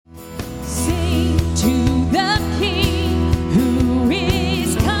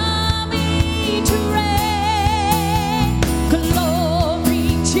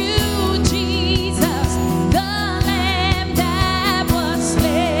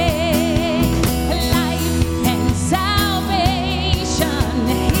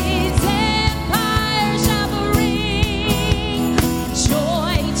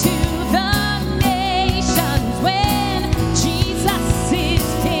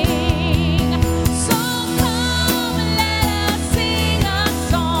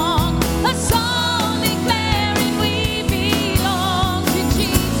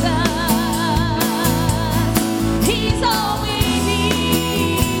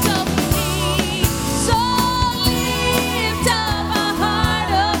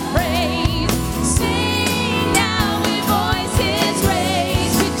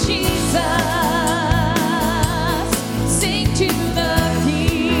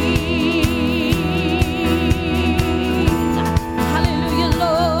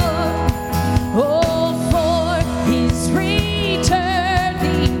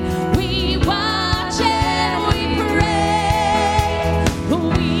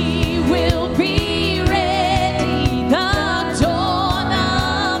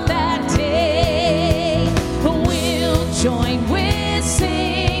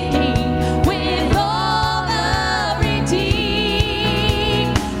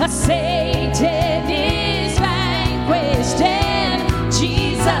Satan is vanquished and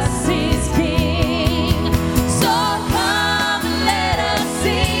Jesus is King. So come and let us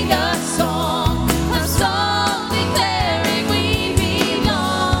sing a song declaring we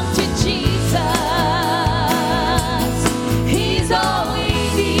belong to Jesus. He's all we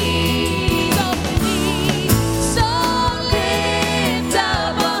need, all we need. So lift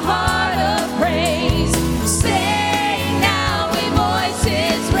up a heart of praise. Sing now with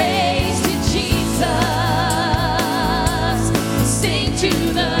voices raised to Jesus. Sing to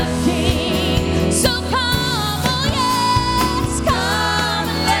the King. So come, oh yes, come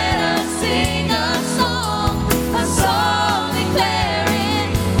and let us sing a song declaring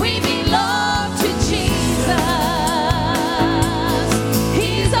we belong to Jesus.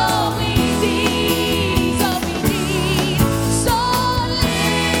 He's all we need, all we need. So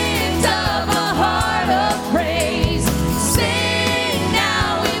lift up a heart of praise. Sing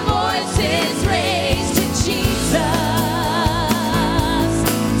now with voices raised to Jesus.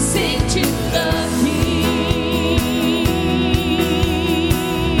 Sing to the King.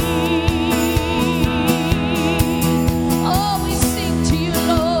 Oh, we sing to you,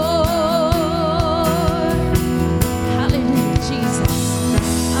 Lord. Hallelujah, Jesus.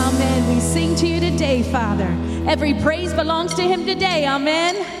 Amen. We sing to you today, Father. Every praise belongs to him today.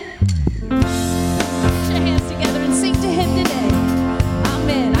 Amen. Put your hands together and sing to him today.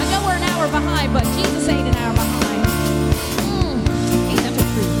 Amen. I know we're an hour behind, but Jesus ain't an hour behind. Ain't that the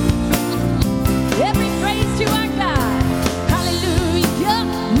truth? Every praise to our God. Hallelujah,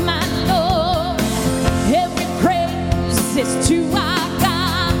 my Lord. Every praise is to our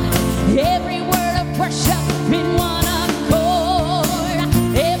God. Every word of worship in one accord.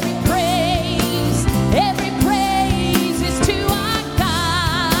 Every praise is to our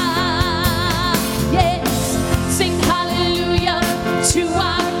God. Yes, sing hallelujah to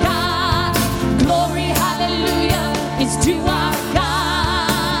our God. Glory, hallelujah, is to our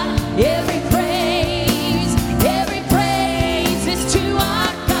God. Every praise is to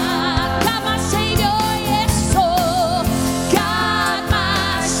our God. God, my Savior, yes, oh, God,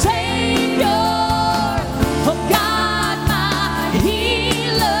 my Savior, oh, God, my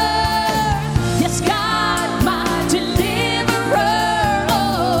healer, yes, God, my deliverer,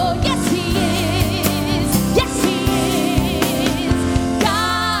 oh, yes, he is,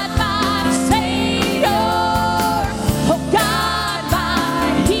 God, my Savior, oh, God,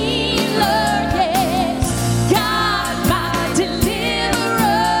 my healer, yes, God, my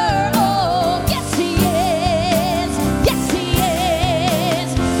deliverer, oh, yes, he is,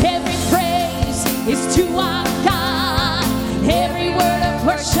 every praise is to our God, every word of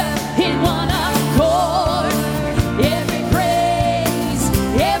worship in one accord, every praise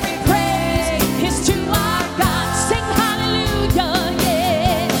is to our God. Sing hallelujah,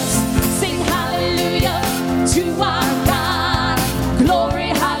 yes, sing hallelujah to our God. Glory,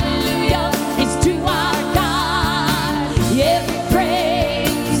 hallelujah, is to our God. Every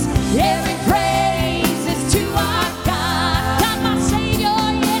praise is to our God. God, my Savior,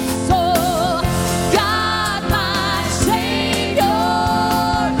 yes, oh, God, my Savior,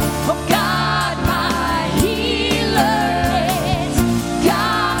 oh, God, my healer, yes,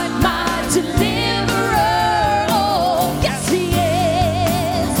 God, my deliverer, oh, yes, he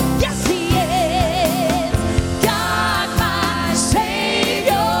is, God, my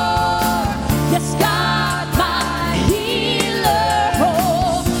Savior, yes, God, my healer,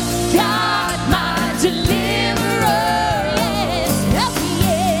 oh, God, my deliverer, yes,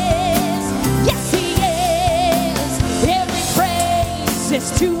 he is, every praise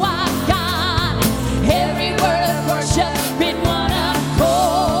is to our God, every word of worship in one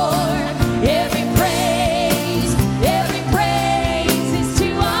accord, every praise is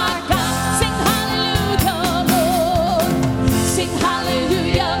to our God. Sing hallelujah, Lord, sing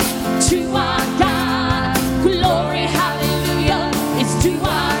hallelujah to our God. Glory, hallelujah, is to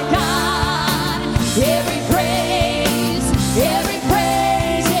our God. Every praise is, every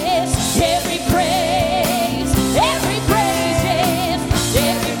praise is, every praise is,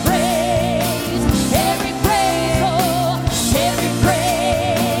 every praise, oh, every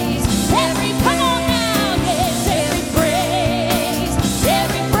praise, come on now, yes, every praise is,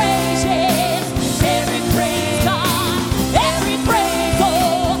 every praise, God, every praise,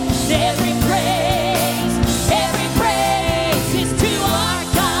 oh, every praise is to our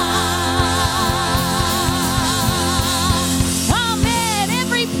God. Amen.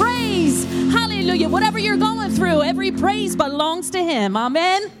 Every praise, hallelujah. Whatever you're going through, every praise belongs to him.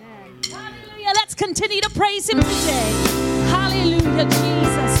 Amen. Hallelujah. Let's continue to praise him today. Hallelujah,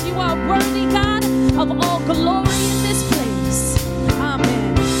 Jesus. You are worthy, God, of all glory in this place.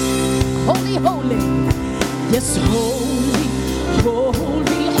 Amen. Yes, holy,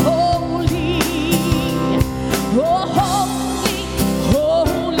 holy, holy. Oh, holy,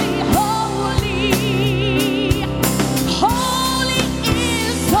 holy, holy. Holy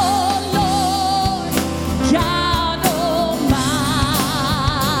is the Lord God Almighty.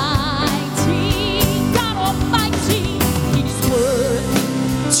 God Almighty, He's worthy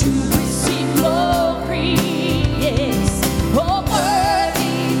to receive glory. Yes, oh,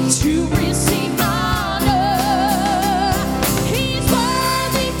 worthy to receive honor. He's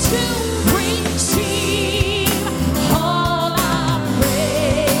worthy to receive all our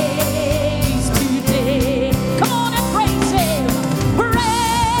praise today. Come on and praise Him. Praise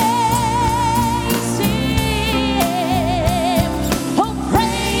Him. Oh,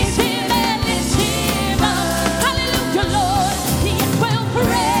 praise Him and lift Him up. Hallelujah, Lord. Yes, we'll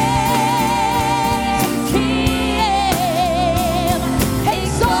praise Him.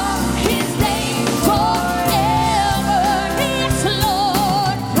 Exalt His name forever. Yes,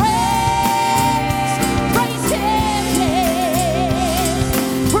 Lord. Praise Him.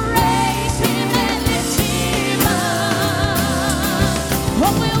 Praise Him and lift Him up.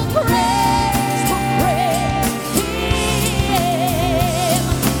 Oh, we'll praise Him.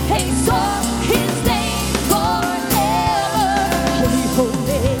 Exalt His name forever. Holy,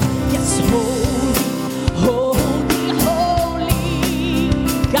 holy, yes, holy, holy, holy.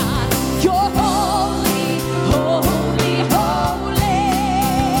 God, you're holy, holy, holy.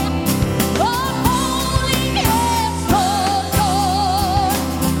 Oh, holy is the Lord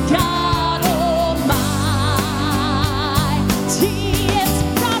God Almighty. Yes,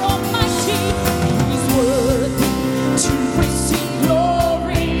 God Almighty, He's worthy to receive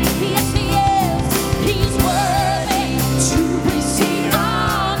glory. Yes, He is. He's worthy to receive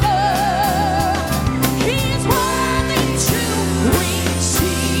honor. He's worthy to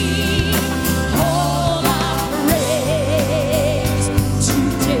receive all our praise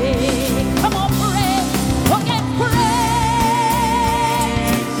today. Come on, praise. Okay, praise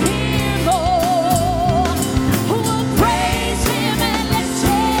Him, Lord. We'll praise Him and lift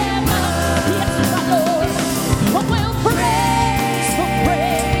Him up. Yes, my Lord. We'll praise Him.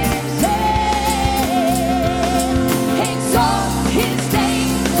 Exalt His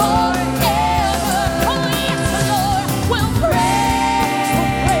name forever. Oh, yes, Lord. We'll praise Him.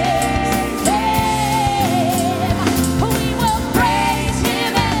 We will praise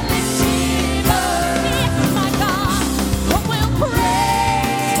Him and lift Him up. Yes, my God. We'll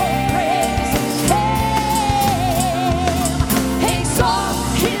praise Him. Exalt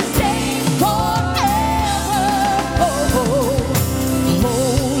His name forever.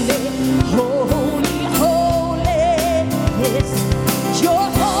 Holy, holy, holy. Yes, you're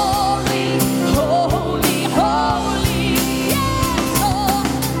holy, holy, holy. Yes, oh,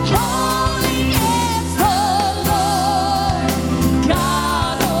 holy is the Lord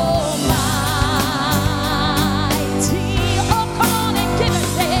God Almighty. Oh, come on and give it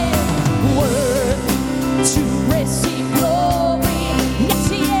Him. Worthy to receive glory. Yes,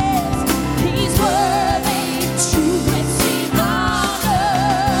 He is. He's worthy to receive honor.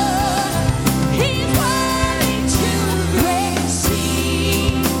 He's worthy to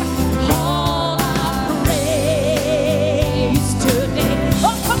receive all our praise today.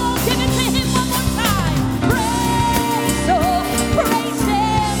 Oh, come on, give it to Him one more time. Praise, oh, praise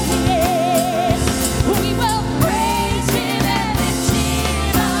Him, yes. We will praise Him and lift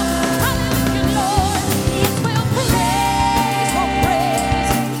Him up. Hallelujah, Lord. Yes, we'll praise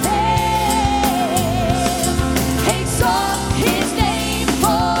Him. Exalt His name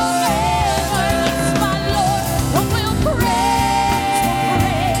forever. Yes, my Lord. We'll praise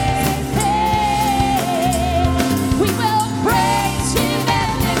Him. We will praise Him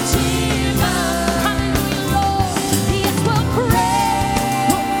and lift Him up. Hallelujah, Lord. Yes, we'll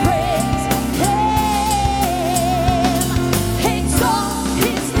praise Him. Exalt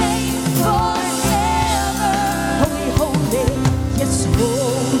His name forever. Holy, holy, yes,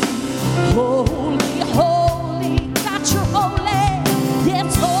 holy, holy, holy. God, you're holy.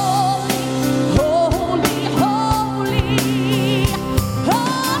 Yes, holy, holy, holy. Oh,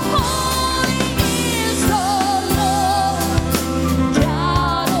 holy is the Lord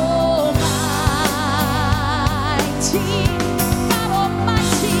God Almighty. God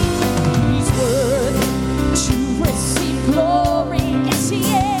Almighty, He's worthy to receive glory. Yes, He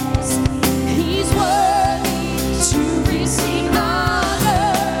is. He's worthy to receive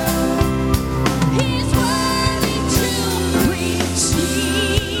honor. He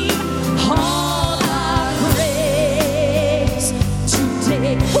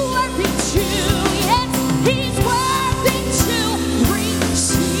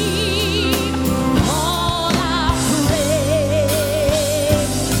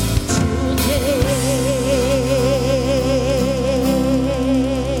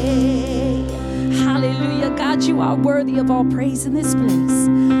of all praise in this place.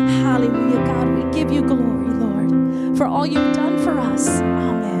 Hallelujah, God. We give you glory, Lord, for all you've done for us.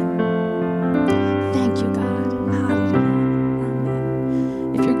 Amen. Thank you, God. Hallelujah.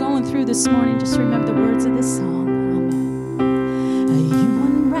 Amen. If you're going through this morning, just remember the words of this song. Amen. You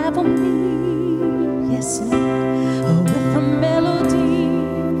unravel me, yes, Lord, with a melody.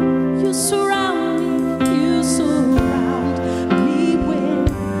 You surround me with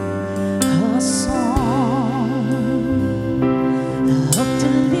a song of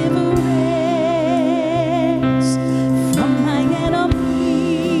deliverance from my enemies.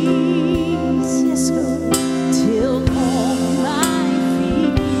 Yes, Lord, till all my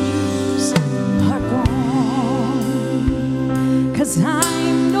fears are gone. 'Cause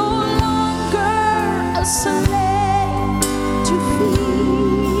I'm no longer a slave to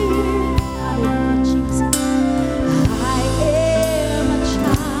fear. Hallelujah, Jesus. I am a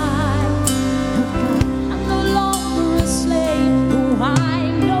child of God. I'm no longer a slave. Oh,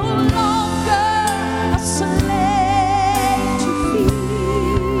 I'm no longer a slave to fear.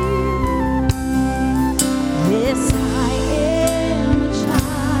 Yes, I am a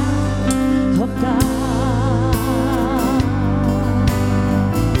child of God.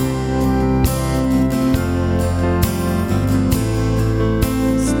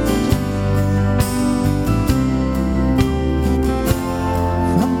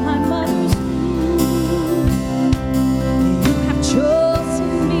 From my mother's womb, you have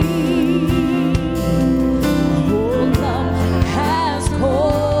chosen me. Oh, love has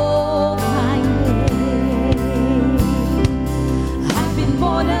called my name. I've been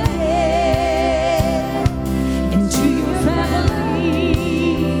born again into your family.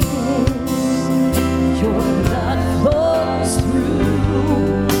 Your blood flows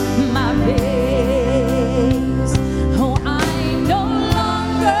through my veins. Oh, I'm no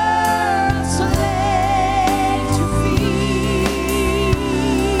longer a slave to fear.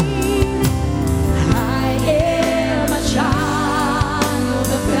 I am a child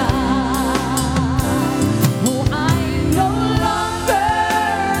of God. Oh, I'm no longer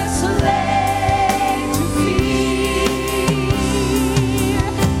a slave to fear.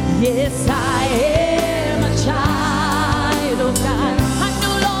 Yes, I am a child of God. I'm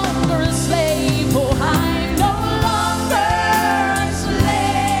no longer a slave. Oh, I'm no longer a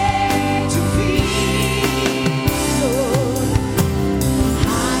slave to fear.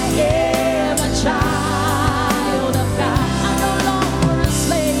 I am a child of God. I'm no longer a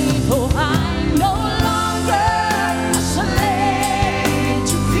slave. Oh, I'm no longer a slave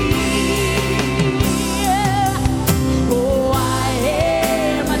to fear. Oh, I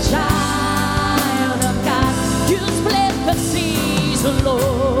am a child of God. You split the seas, oh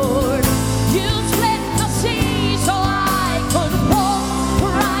Lord. You split the seas so I could walk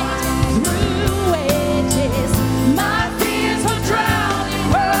right through edges. My fears are drowned in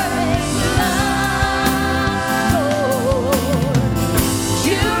perfect love, Lord.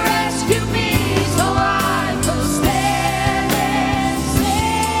 You rescued me so I could stand and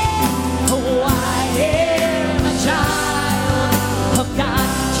sing. Oh, I am a child of God.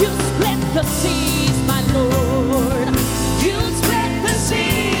 You split the seas, my Lord. You split the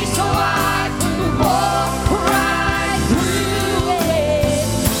seas so I could walk right through it.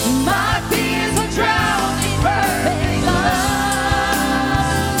 My fears are drowned in perfect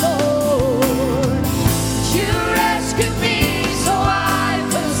love, Lord. You rescued me so I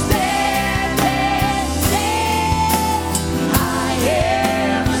could stand and sing. I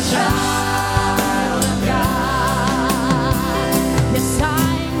am a child of God. Yes,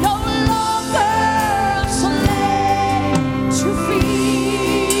 I'm no longer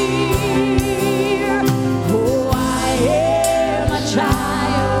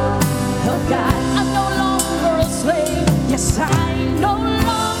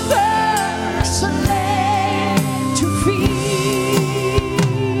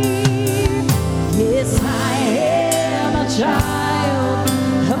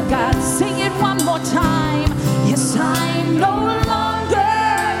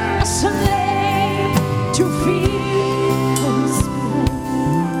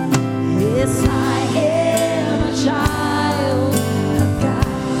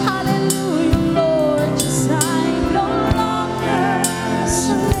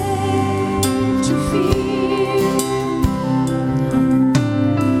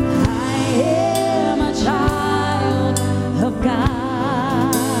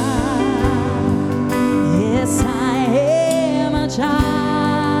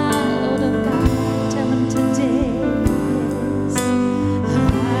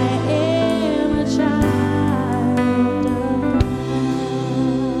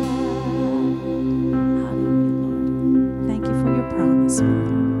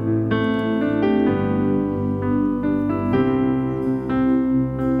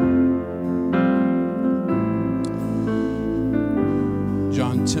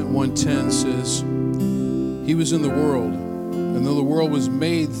He was in the world, and though the world was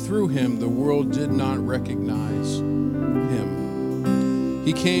made through him, the world did not recognize him.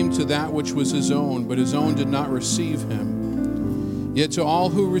 He came to that which was his own, but his own did not receive him. Yet to all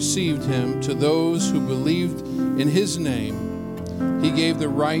who received him, to those who believed in his name, he gave the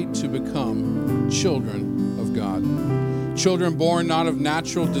right to become children of God. Children born not of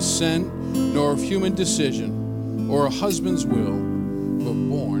natural descent, nor of human decision, or a husband's will, but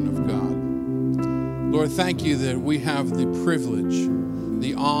born of God. Lord, thank you that we have the privilege,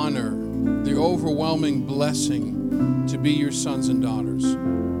 the honor, the overwhelming blessing to be your sons and daughters.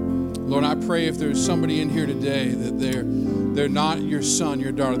 Lord, I pray if there's somebody in here today that they're not your son,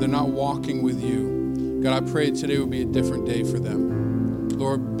 your daughter, they're not walking with you. God, I pray today will be a different day for them.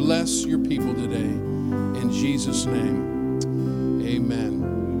 Lord, bless your people today. In Jesus' name,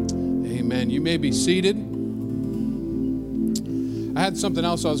 amen. Amen. You may be seated. I had something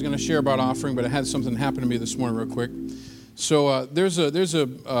else I was going to share about offering, but I had something happen to me this morning real quick. So as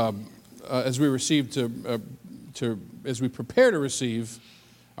we prepare to receive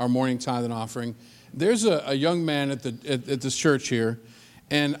our morning tithe and offering, there's a young man at this church here,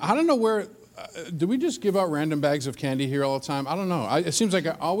 and I don't know where. Do we just give out random bags of candy here all the time? I don't know. It seems like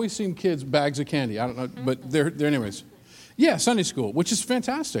I always see kids bags of candy. I don't know, but they're anyways. Yeah, Sunday school, which is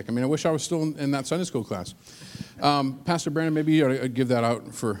fantastic. I mean, I wish I was still in that Sunday school class. Pastor Brandon, maybe you ought to give that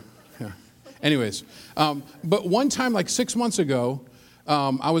out for. Yeah. Anyways, but one time, like 6 months ago,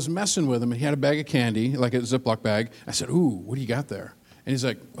 I was messing with him, and he had a bag of candy, like a Ziploc bag. I said, "Ooh, what do you got there?" And he's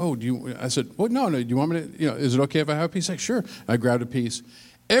like, "Oh, do you?" I said, "Well, no. Do you want me to? Is it okay if I have a piece?" He's like, "Sure." I grabbed a piece.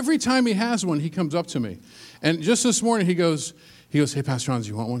 Every time he has one, he comes up to me. And just this morning, he goes, "Hey, Pastor Hans,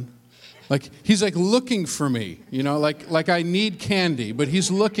 you want one?" Like, he's like looking for me, like I need candy, but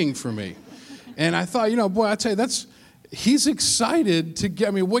he's looking for me. And I thought, boy, I tell you, he's excited to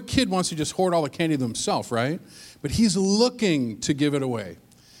get, what kid wants to just hoard all the candy to himself, right? But he's looking to give it away.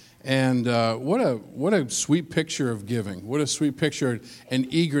 And what a sweet picture of giving. What a sweet picture, an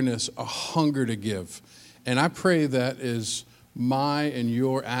eagerness, a hunger to give. And I pray that is my and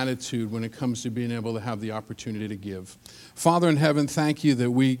your attitude when it comes to being able to have the opportunity to give. Father in heaven, thank you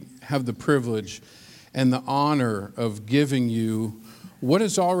that we have the privilege and the honor of giving you what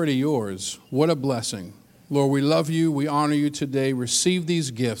is already yours. What a blessing. Lord, we love you. We honor you today. Receive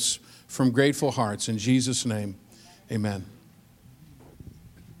these gifts from grateful hearts. In Jesus' name, amen.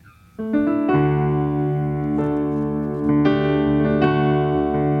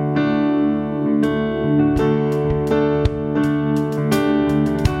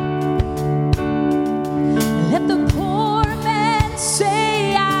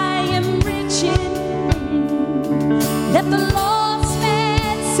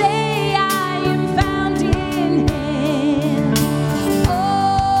 Oh,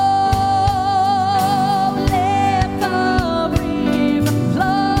 let the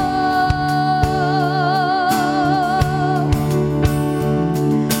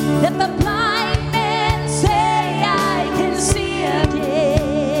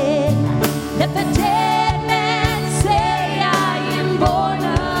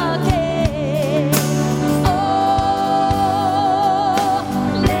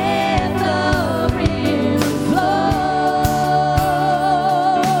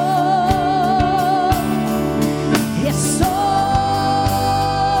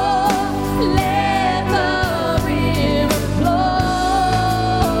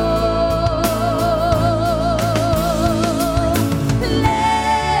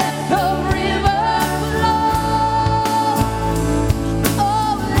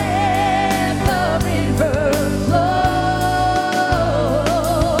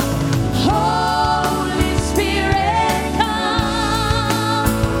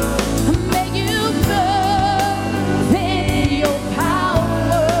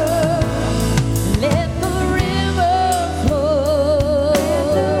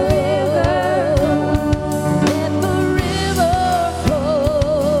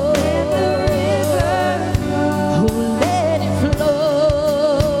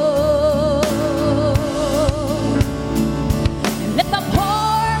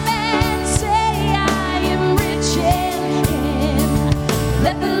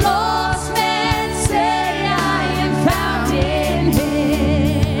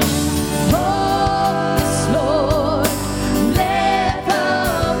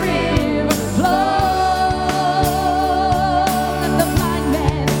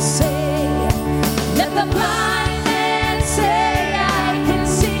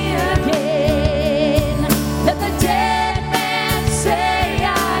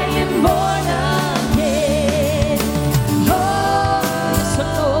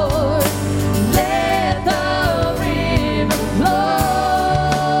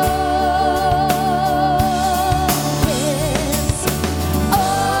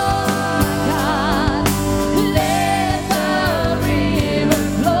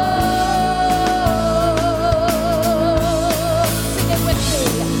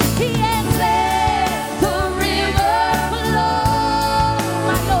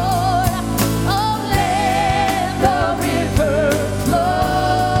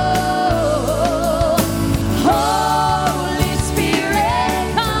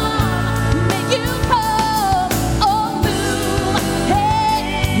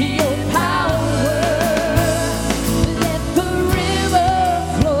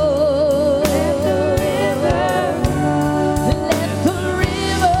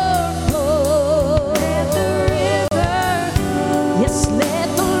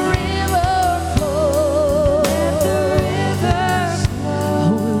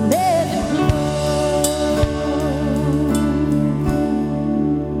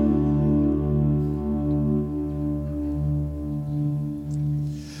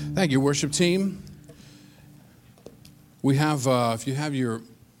Thank you, worship team. We have, if you have your,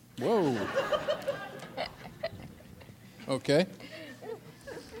 whoa. Okay.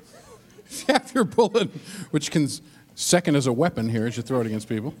 If you have your bullet, which can second as a weapon here as you throw it against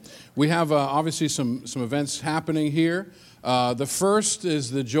people. We have obviously some events happening here. The first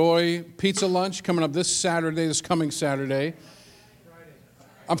is the Joy Pizza Lunch coming up this coming Saturday.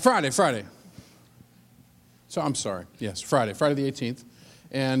 Friday. So I'm sorry. Yes, Friday the 18th.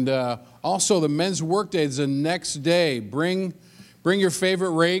 And also the Men's Workday is the next day. Bring your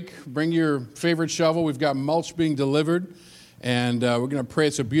favorite rake, bring your favorite shovel. We've got mulch being delivered. And we're going to pray.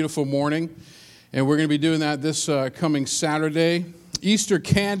 It's a beautiful morning. And we're going to be doing that this coming Saturday. Easter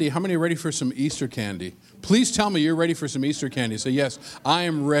candy. How many are ready for some Easter candy? Please tell me you're ready for some Easter candy. Say, yes, I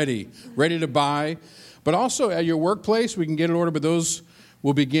am ready to buy. But also at your workplace, we can get it ordered, but those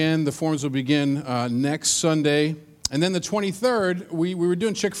will begin, the forms will begin next Sunday. And then the 23rd, we were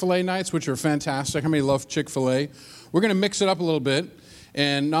doing Chick-fil-A nights, which are fantastic. How many love Chick-fil-A? We're going to mix it up a little bit.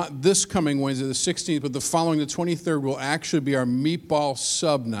 And not this coming Wednesday, the 16th, but the following, the 23rd, will actually be our meatball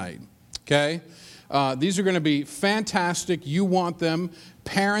sub night. Okay? These are going to be fantastic. You want them.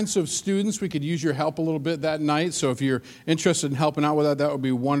 Parents of students, we could use your help a little bit that night. So if you're interested in helping out with that would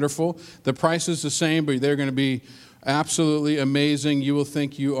be wonderful. The price is the same, but they're going to be absolutely amazing. You will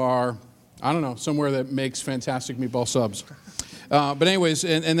think you are, I don't know, somewhere that makes fantastic meatball subs. But anyways,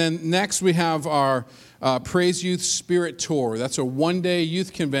 and then next we have our Praise Youth Spirit Tour. That's a one-day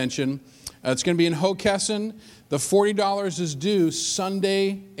youth convention. It's going to be in Hockessin. The $40 is due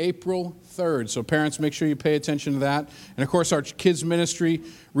Sunday, April 3rd. So parents, make sure you pay attention to that. And of course, our kids ministry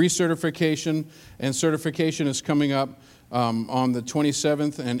recertification and certification is coming up on the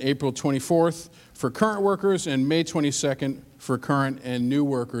 27th and April 24th for current workers and May 22nd for current and new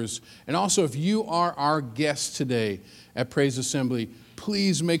workers. And also, if you are our guest today at Praise Assembly,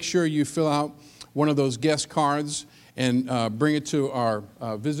 please make sure you fill out one of those guest cards and bring it to our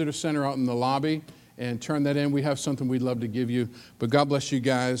visitor center out in the lobby and turn that in. We have something we'd love to give you. But God bless you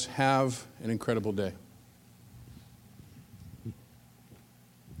guys. Have an incredible day.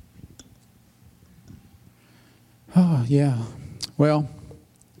 Oh, yeah. Well,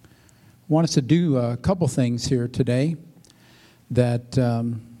 I want us to do a couple things here today that I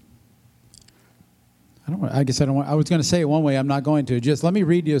was going to say it one way. I'm not going to. Just let me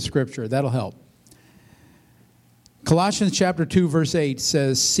read you a scripture. That'll help. Colossians chapter 2, verse 8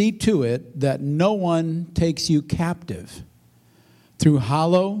 says, "See to it that no one takes you captive through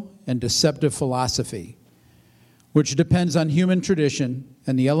hollow and deceptive philosophy, which depends on human tradition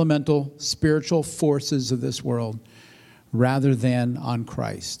and the elemental spiritual forces of this world, rather than on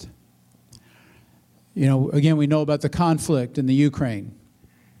Christ." You know, again, we know about the conflict in the Ukraine.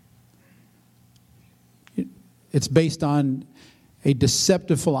 It's based on a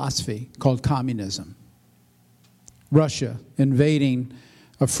deceptive philosophy called communism. Russia invading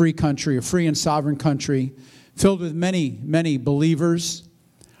a free country, a free and sovereign country, filled with many, many believers.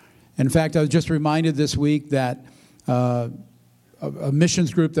 In fact, I was just reminded this week that a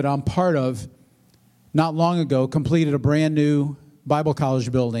missions group that I'm part of not long ago completed a brand new Bible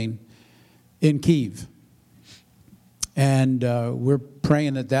college building in Kyiv. And we're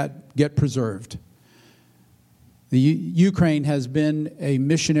praying that get preserved. The Ukraine has been a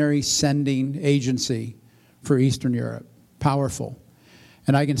missionary sending agency for Eastern Europe. Powerful.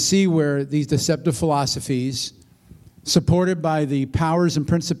 And I can see where these deceptive philosophies, supported by the powers and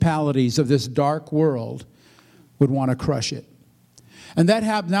principalities of this dark world, would want to crush it. And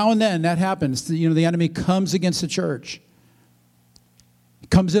that now and then that happens. You know, the enemy comes against the church.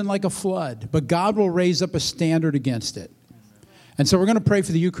 Comes in like a flood, but God will raise up a standard against it. And so we're going to pray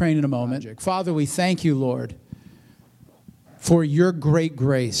for the Ukraine in a moment. Father, we thank you, Lord, for your great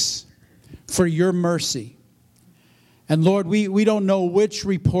grace, for your mercy. And Lord, we don't know which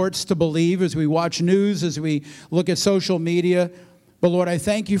reports to believe as we watch news, as we look at social media. But Lord, I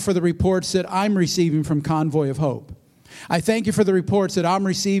thank you for the reports that I'm receiving from Convoy of Hope. I thank you for the reports that I'm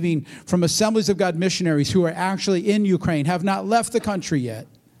receiving from Assemblies of God missionaries who are actually in Ukraine, have not left the country yet.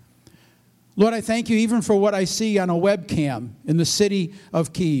 Lord, I thank you even for what I see on a webcam in the city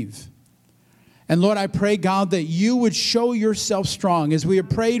of Kyiv. And Lord, I pray, God, that you would show yourself strong. As we have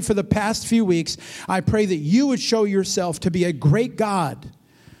prayed for the past few weeks, I pray that you would show yourself to be a great God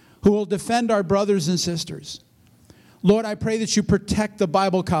who will defend our brothers and sisters. Lord, I pray that you protect the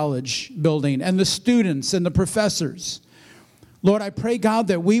Bible college building and the students and the professors. Lord, I pray, God,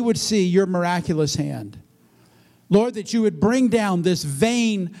 that we would see your miraculous hand. Lord, that you would bring down this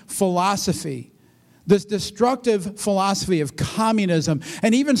vain philosophy, this destructive philosophy of communism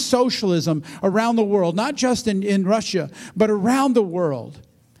and even socialism around the world, not just in Russia, but around the world.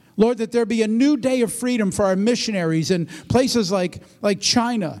 Lord, that there be a new day of freedom for our missionaries in places like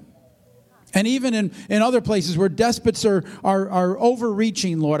China. And even in other places where despots are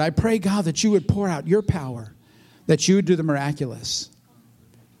overreaching, Lord, I pray, God, that you would pour out your power, that you would do the miraculous.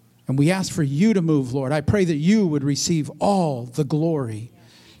 And we ask for you to move, Lord. I pray that you would receive all the glory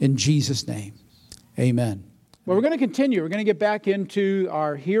in Jesus' name. Amen. Well, we're going to continue. We're going to get back into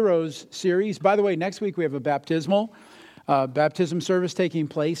our Heroes series. By the way, next week we have a baptism service taking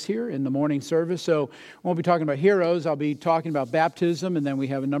place here in the morning service. So we won't be talking about heroes. I'll be talking about baptism, and then we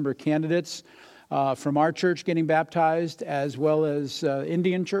have a number of candidates from our church getting baptized, as well as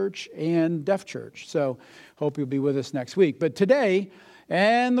Indian Church and Deaf Church. So hope you'll be with us next week. But today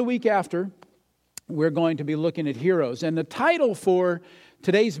and the week after, we're going to be looking at heroes. And the title for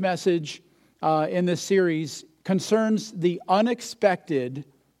today's message in this series concerns the unexpected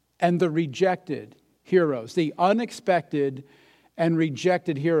and the rejected heroes. The unexpected and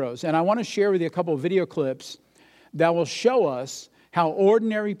rejected heroes. And I want to share with you a couple of video clips that will show us how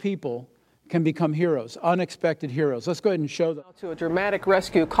ordinary people can become heroes, unexpected heroes. Let's go ahead and show them. To a dramatic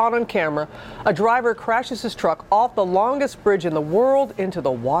rescue caught on camera. A driver crashes his truck off the longest bridge in the world into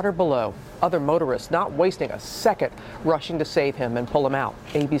the water below. Other motorists not wasting a second, rushing to save him and pull him out.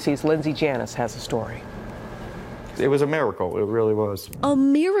 ABC's Lindsay Janis has the story. It was a miracle. It really was. A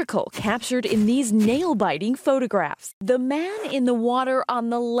miracle captured in these nail-biting photographs. The man in the water on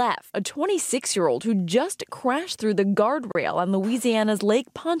the left, a 26-year-old who just crashed through the guardrail on Louisiana's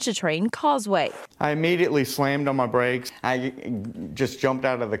Lake Pontchartrain Causeway. I immediately slammed on my brakes. I just jumped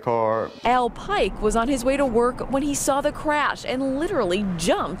out of the car. Al Pike was on his way to work when he saw the crash and literally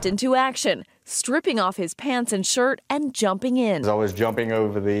jumped into action, stripping off his pants and shirt and jumping in. As I was jumping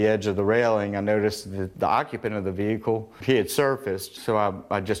over the edge of the railing, I noticed that the occupant of the vehicle, he had surfaced, so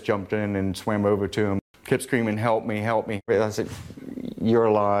I just jumped in and swam over to him. Kept screaming, "Help me, help me." I said, "You're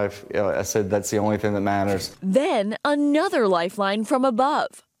alive." I said, "That's the only thing that matters." Then another lifeline from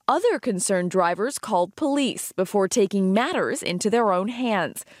above. Other concerned drivers called police before taking matters into their own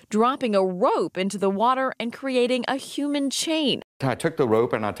hands, dropping a rope into the water and creating a human chain. I took the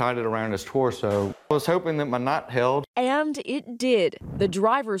rope and I tied it around his torso. I was hoping that my knot held. And it did. The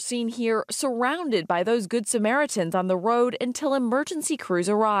driver seen here surrounded by those Good Samaritans on the road until emergency crews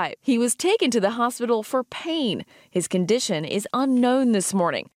arrived. He was taken to the hospital for pain. His condition is unknown this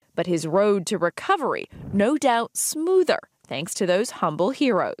morning, but his road to recovery, no doubt smoother, thanks to those humble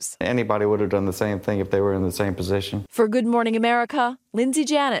heroes. Anybody would have done the same thing if they were in the same position. For Good Morning America, Lindsay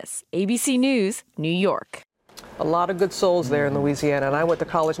Janis, ABC News, New York. A lot of good souls there in Louisiana, and I went to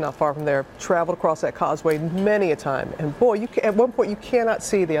college not far from there, traveled across that causeway many a time, and boy, at one point you cannot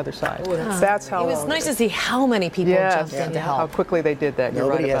see the other side. That's how it was nice to see how many people jumped in to help. How quickly they did that. You're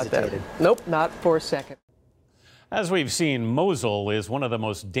right about that. Nope, not for a second. As we've seen, Mosul is one of the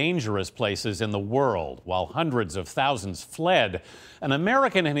most dangerous places in the world. While hundreds of thousands fled, an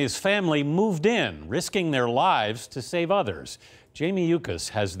American and his family moved in, risking their lives to save others. Jamie Yukas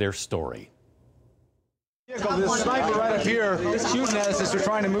has their story. This sniper right up here shooting at us as we're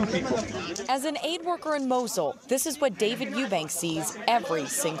trying to move people. As an aid worker in Mosul, this is what David Eubanks sees every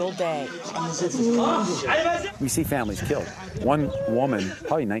single day. We see families killed. One woman,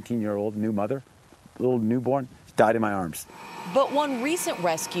 probably 19-year-old new mother, little newborn, died in my arms. But one recent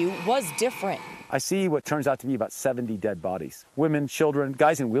rescue was different. I see what turns out to be about 70 dead bodies. Women, children,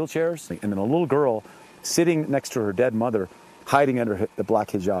 guys in wheelchairs, and then a little girl sitting next to her dead mother, hiding under the black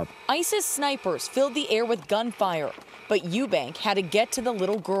hijab. ISIS snipers filled the air with gunfire, but Eubank had to get to the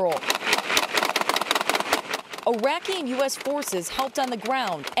little girl. Iraqi and U.S. forces helped on the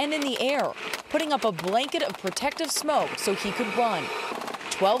ground and in the air, putting up a blanket of protective smoke so he could run.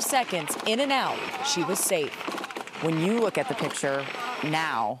 12 seconds in and out, she was safe. When you look at the picture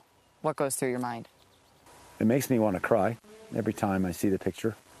now, what goes through your mind? It makes me want to cry every time I see the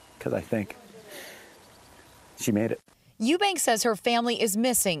picture, because I think she made it. Eubank says her family is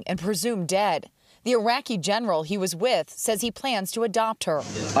missing and presumed dead. The Iraqi general he was with says he plans to adopt her.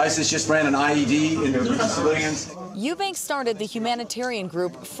 ISIS just ran an IED into civilians. Eubank started the humanitarian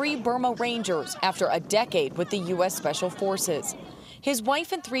group Free Burma Rangers after a decade with the U.S. Special Forces. His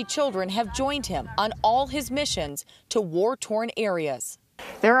wife and 3 children have joined him on all his missions to war-torn areas.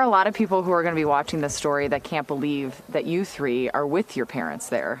 There are a lot of people who are going to be watching this story that can't believe that you 3 are with your parents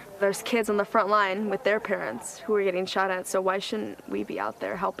there. There's kids on the front line with their parents who are getting shot at, so why shouldn't we be out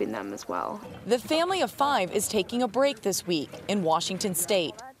there helping them as well? The family of 5 is taking a break this week in Washington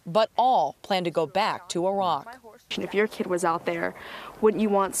State, but all plan to go back to Iraq. If your kid was out there, wouldn't you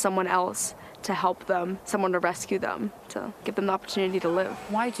want someone else to help them, someone to rescue them, to give them the opportunity to live?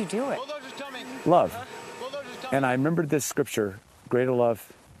 Why'd you do it? Love. And I remembered this scripture, greater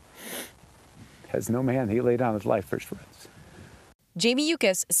love As no man, he laid down his life for his friends. Jamie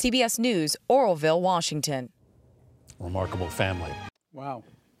Yukas, CBS News, Oroville, Washington. Remarkable family. Wow.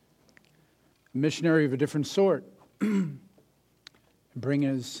 A missionary of a different sort. Bringing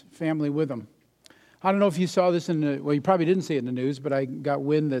his family with him. I don't know if you saw this well, you probably didn't see it in the news, but I got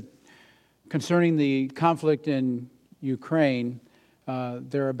wind that concerning the conflict in Ukraine,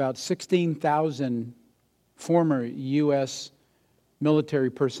 there are about 16,000 former U.S. military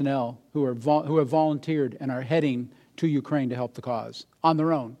personnel who have volunteered and are heading to Ukraine to help the cause on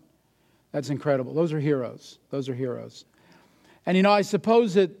their own. That's incredible. Those are heroes. Those are heroes. And I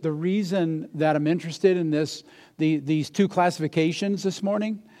suppose that the reason that I'm interested in these two classifications this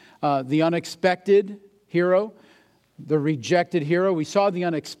morning, the unexpected hero, the rejected hero. We saw the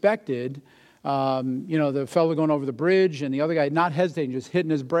unexpected, the fellow going over the bridge and the other guy not hesitating, just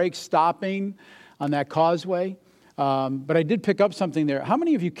hitting his brakes, stopping on that causeway. But I did pick up something there. How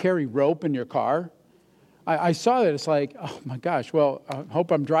many of you carry rope in your car? I saw that. It's like, oh my gosh, well, I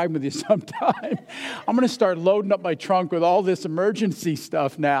hope I'm driving with you sometime. I'm going to start loading up my trunk with all this emergency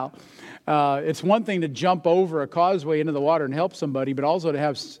stuff now. It's one thing to jump over a causeway into the water and help somebody, but also to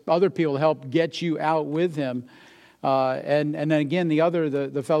have other people help get you out with him. And then again,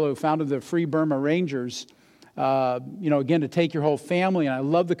 the fellow who founded the Free Burma Rangers, again, to take your whole family. And I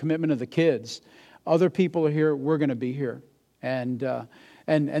love the commitment of the kids. Other people are here. We're going to be here. And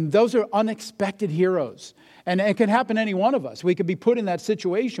those are unexpected heroes. And it can happen to any one of us. We could be put in that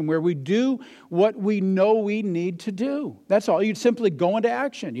situation where we do what we know we need to do. That's all. You simply go into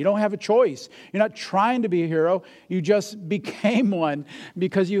action. You don't have a choice. You're not trying to be a hero. You just became one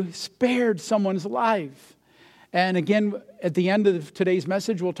because you spared someone's life. And again, at the end of today's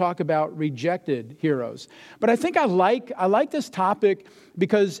message, we'll talk about rejected heroes. But I think I like this topic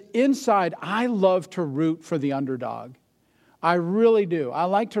because inside, I love to root for the underdog. I really do. I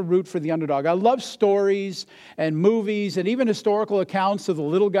like to root for the underdog. I love stories and movies and even historical accounts of the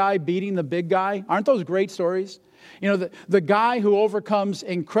little guy beating the big guy. Aren't those great stories? The guy who overcomes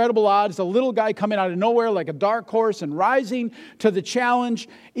incredible odds, the little guy coming out of nowhere like a dark horse and rising to the challenge,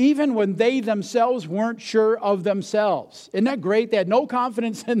 even when they themselves weren't sure of themselves. Isn't that great? They had no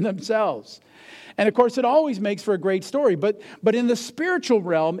confidence in themselves. And of course, it always makes for a great story. But in the spiritual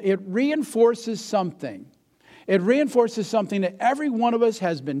realm, it reinforces something. It reinforces something that every one of us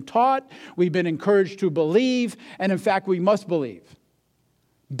has been taught, we've been encouraged to believe, and in fact, we must believe.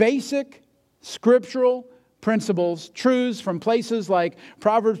 Basic, scriptural principles, truths from places like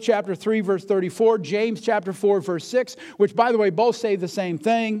Proverbs chapter 3, verse 34, James chapter 4, verse 6, which, by the way, both say the same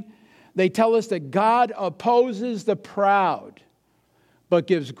thing. They tell us that God opposes the proud, but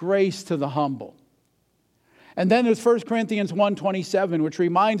gives grace to the humble. And then there's 1 Corinthians 1:27, which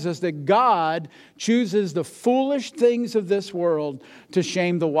reminds us that God chooses the foolish things of this world to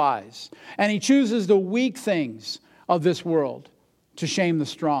shame the wise. And He chooses the weak things of this world to shame the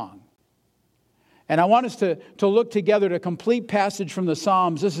strong. And I want us to look together at a complete passage from the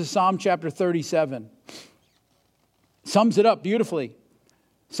Psalms. This is Psalm chapter 37. Sums it up beautifully.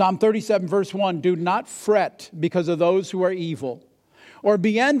 Psalm 37, verse 1, do not fret because of those who are evil, or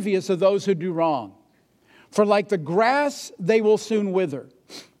be envious of those who do wrong. For like the grass, they will soon wither.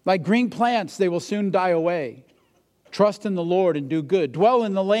 Like green plants, they will soon die away. Trust in the Lord and do good. Dwell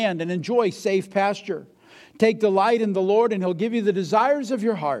in the land and enjoy safe pasture. Take delight in the Lord, and He'll give you the desires of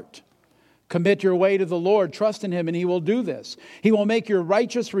your heart. Commit your way to the Lord. Trust in Him, and He will do this. He will make your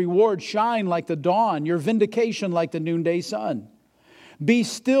righteous reward shine like the dawn, your vindication like the noonday sun. Be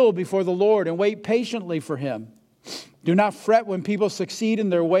still before the Lord and wait patiently for Him. Do not fret when people succeed in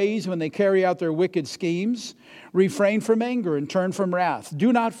their ways, when they carry out their wicked schemes. Refrain from anger and turn from wrath.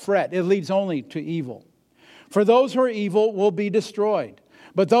 Do not fret. It leads only to evil. For those who are evil will be destroyed,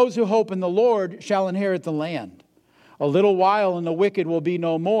 but those who hope in the Lord shall inherit the land. A little while and the wicked will be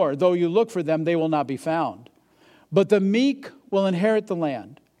no more. Though you look for them, they will not be found. But the meek will inherit the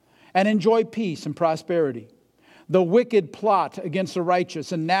land and enjoy peace and prosperity. The wicked plot against the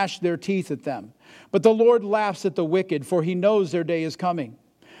righteous and gnash their teeth at them. But the Lord laughs at the wicked, for He knows their day is coming.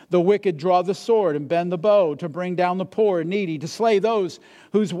 The wicked draw the sword and bend the bow to bring down the poor and needy, to slay those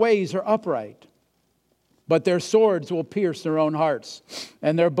whose ways are upright. But their swords will pierce their own hearts,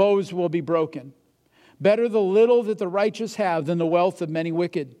 and their bows will be broken. Better the little that the righteous have than the wealth of many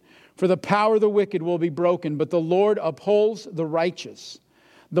wicked. For the power of the wicked will be broken, but the Lord upholds the righteous.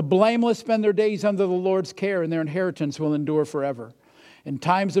 The blameless spend their days under the Lord's care, and their inheritance will endure forever. In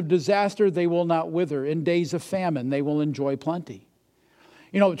times of disaster, they will not wither. In days of famine, they will enjoy plenty.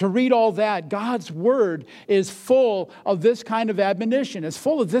 To read all that, God's Word is full of this kind of admonition. It's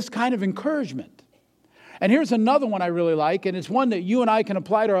full of this kind of encouragement. And here's another one I really like, and it's one that you and I can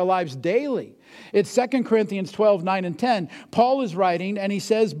apply to our lives daily. It's 2 Corinthians 12, 9 and 10. Paul is writing, and he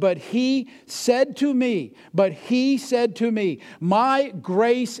says, but he said to me, my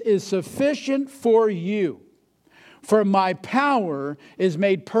grace is sufficient for you, for my power is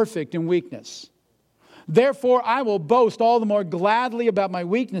made perfect in weakness. Therefore, I will boast all the more gladly about my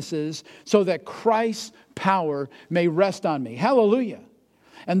weaknesses, so that Christ's power may rest on me. Hallelujah.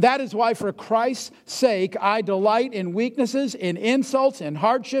 And that is why, for Christ's sake, I delight in weaknesses, in insults, in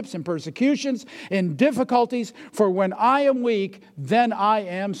hardships, in persecutions, in difficulties. For when I am weak, then I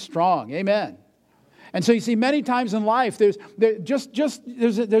am strong. Amen. And so you see, many times in life, there's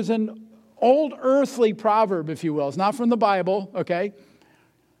an old earthly proverb, if you will. It's not from the Bible, okay?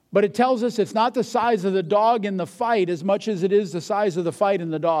 But it tells us it's not the size of the dog in the fight as much as it is the size of the fight in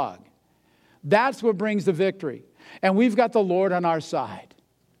the dog. That's what brings the victory. And we've got the Lord on our side.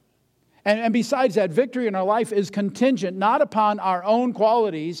 And besides that, victory in our life is contingent not upon our own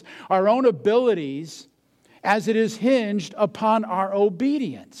qualities, our own abilities, as it is hinged upon our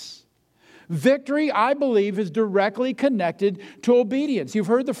obedience. Victory, I believe, is directly connected to obedience. You've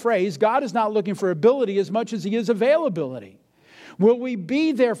heard the phrase, God is not looking for ability as much as He is availability. Will we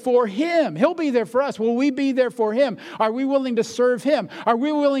be there for Him? He'll be there for us. Will we be there for Him? Are we willing to serve Him? Are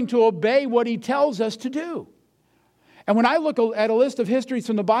we willing to obey what He tells us to do? And when I look at a list of histories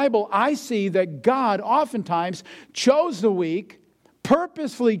from the Bible, I see that God oftentimes chose the weak,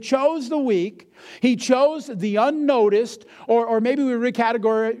 purposefully chose the weak. He chose the unnoticed, or maybe we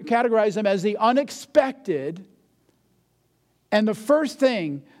categorize them as the unexpected. And the first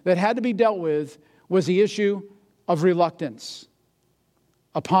thing that had to be dealt with was the issue of reluctance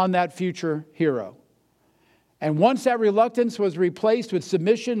upon that future hero. And once that reluctance was replaced with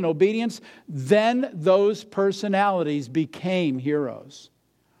submission and obedience, then those personalities became heroes.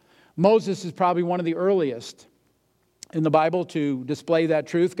 Moses is probably one of the earliest in the Bible to display that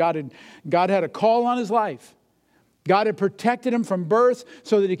truth. God had a call on his life. God had protected him from birth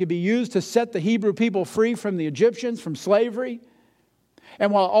so that he could be used to set the Hebrew people free from the Egyptians, from slavery.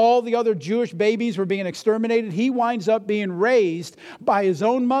 And while all the other Jewish babies were being exterminated, he winds up being raised by his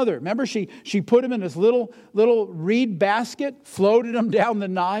own mother. Remember, she put him in this little reed basket, floated him down the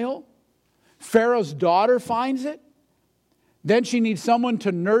Nile. Pharaoh's daughter finds it. Then she needs someone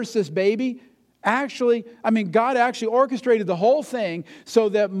to nurse this baby. God actually orchestrated the whole thing so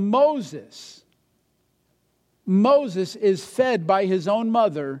that Moses is fed by his own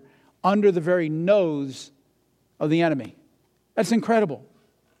mother under the very nose of the enemy. That's incredible.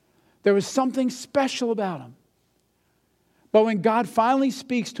 There was something special about him. But when God finally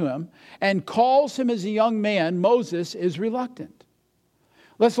speaks to him and calls him as a young man, Moses is reluctant.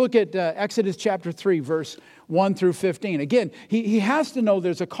 Let's look at Exodus chapter 3, verse 1 through 15. Again, he has to know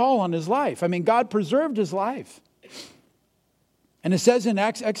there's a call on his life. God preserved his life. And it says in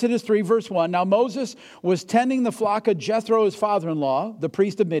Exodus 3, verse 1, now Moses was tending the flock of Jethro, his father-in-law, the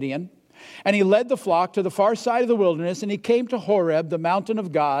priest of Midian. And he led the flock to the far side of the wilderness, and he came to Horeb, the mountain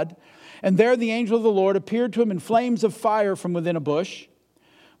of God. And there the angel of the Lord appeared to him in flames of fire from within a bush.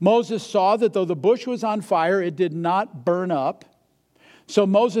 Moses saw that though the bush was on fire, it did not burn up. So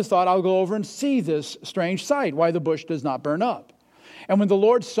Moses thought, I'll go over and see this strange sight, why the bush does not burn up. And when the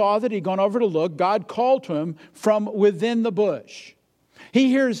Lord saw that he'd gone over to look, God called to him from within the bush. He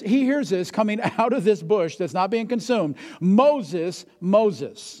hears this coming out of this bush that's not being consumed. Moses,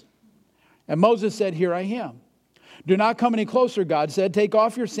 Moses. And Moses said, here I am. Do not come any closer, God said. Take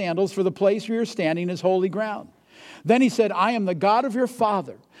off your sandals, for the place where you're standing is holy ground. Then he said, I am the God of your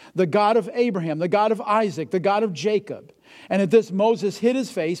father, the God of Abraham, the God of Isaac, the God of Jacob. And at this Moses hid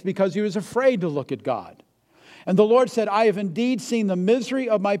his face because he was afraid to look at God. And the Lord said, I have indeed seen the misery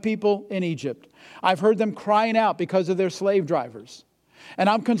of my people in Egypt. I've heard them crying out because of their slave drivers. And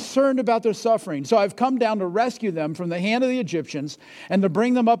I'm concerned about their suffering. So I've come down to rescue them from the hand of the Egyptians and to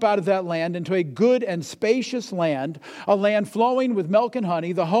bring them up out of that land into a good and spacious land, a land flowing with milk and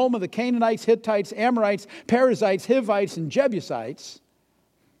honey, the home of the Canaanites, Hittites, Amorites, Perizzites, Hivites, and Jebusites.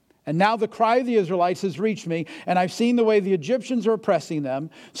 And now the cry of the Israelites has reached me, and I've seen the way the Egyptians are oppressing them.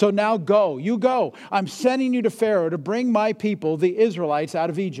 So now go, you go. I'm sending you to Pharaoh to bring my people, the Israelites, out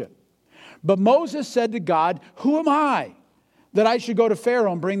of Egypt. But Moses said to God, who am I that I should go to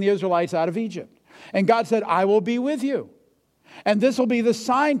Pharaoh and bring the Israelites out of Egypt? And God said, I will be with you. And this will be the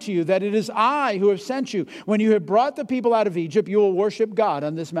sign to you that it is I who have sent you. When you have brought the people out of Egypt, you will worship God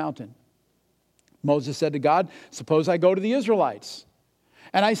on this mountain. Moses said to God, suppose I go to the Israelites,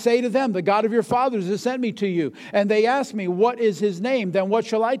 and I say to them, the God of your fathers has sent me to you. And they ask me, what is his name? Then what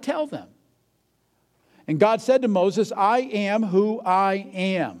shall I tell them? And God said to Moses, I am who I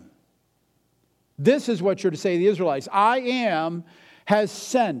am. This is what you're to say to the Israelites. I am has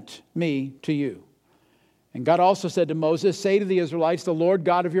sent me to you. And God also said to Moses, say to the Israelites, the Lord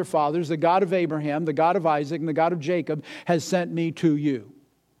God of your fathers, the God of Abraham, the God of Isaac, and the God of Jacob has sent me to you.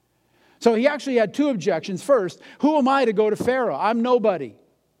 So he actually had two objections. First, who am I to go to Pharaoh? I'm nobody.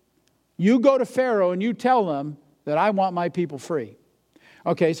 You go to Pharaoh and you tell him that I want my people free.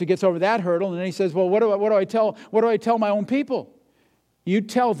 Okay, so he gets over that hurdle, and then he says, well, what do I tell my own people? You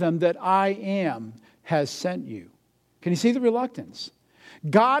tell them that I am has sent you. Can you see the reluctance?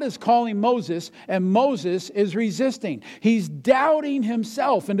 God is calling Moses, and Moses is resisting. He's doubting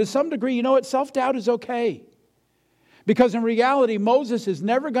himself. And to some degree, you know what? Self-doubt is okay. Because in reality, Moses is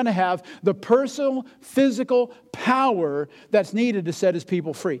never going to have the personal, physical power that's needed to set his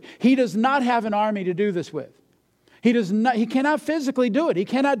people free. He does not have an army to do this with. He cannot physically do it. He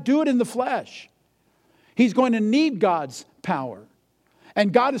cannot do it in the flesh. He's going to need God's power.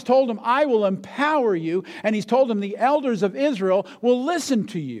 And God has told him, I will empower you. And he's told him the elders of Israel will listen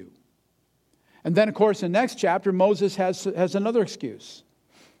to you. And then, of course, in the next chapter, Moses has another excuse.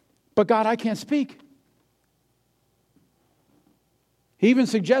 But God, I can't speak. He even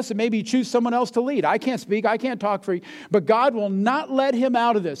suggested maybe you choose someone else to lead. I can't speak. I can't talk for you. But God will not let him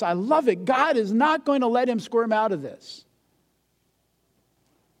out of this. I love it. God is not going to let him squirm out of this.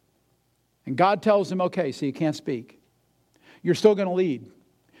 And God tells him, okay, so you can't speak. You're still going to lead.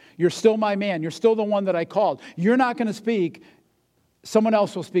 You're still my man. You're still the one that I called. You're not going to speak. Someone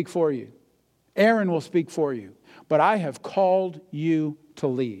else will speak for you. Aaron will speak for you. But I have called you to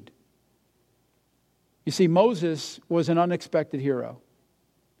lead. You see, Moses was an unexpected hero.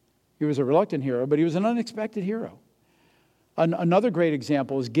 He was a reluctant hero, but he was an unexpected hero. Another great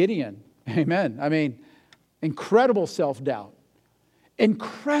example is Gideon. Amen. I mean, incredible self-doubt.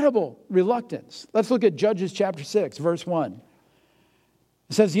 Incredible reluctance. Let's look at Judges chapter 6, verse 1.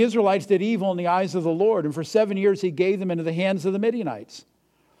 It says, the Israelites did evil in the eyes of the Lord, and for 7 years he gave them into the hands of the Midianites.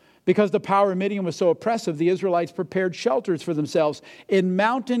 Because the power of Midian was so oppressive, the Israelites prepared shelters for themselves in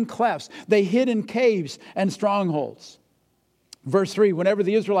mountain clefts. They hid in caves and strongholds. Verse 3, whenever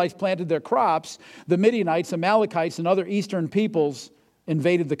the Israelites planted their crops, the Midianites, Amalekites, and other eastern peoples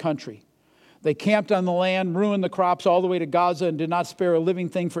invaded the country. They camped on the land, ruined the crops all the way to Gaza, and did not spare a living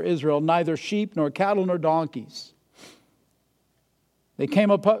thing for Israel, neither sheep, nor cattle, nor donkeys. They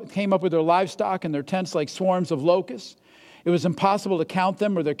came up with their livestock and their tents like swarms of locusts. It was impossible to count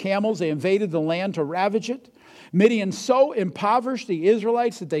them or their camels. They invaded the land to ravage it. Midian so impoverished the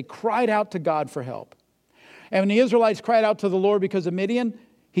Israelites that they cried out to God for help. And when the Israelites cried out to the Lord because of Midian,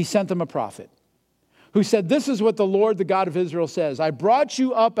 he sent them a prophet who said, this is what the Lord, the God of Israel, says. I brought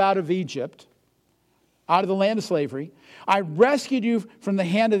you up out of Egypt, out of the land of slavery. I rescued you from the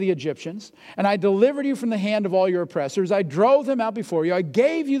hand of the Egyptians, and I delivered you from the hand of all your oppressors. I drove them out before you. I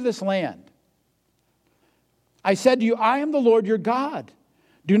gave you this land. I said to you, I am the Lord your God.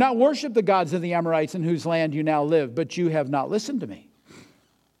 Do not worship the gods of the Amorites in whose land you now live, but you have not listened to me.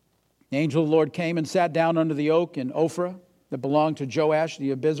 The angel of the Lord came and sat down under the oak in Ophrah that belonged to Joash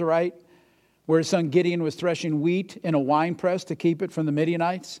the Abiezrite, where his son Gideon was threshing wheat in a winepress to keep it from the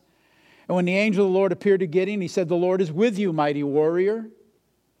Midianites. And when the angel of the Lord appeared to Gideon, he said, the Lord is with you, mighty warrior.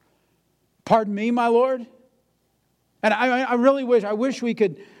 Pardon me, my Lord. And I wish we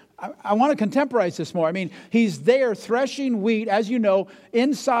could, I want to contemporize this more. I mean, he's there threshing wheat, as you know,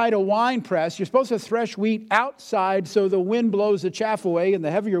 inside a wine press. You're supposed to thresh wheat outside so the wind blows the chaff away and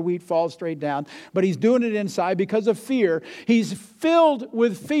the heavier wheat falls straight down. But he's doing it inside because of fear. He's filled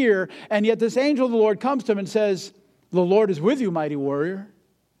with fear, and yet this angel of the Lord comes to him and says, the Lord is with you, mighty warrior.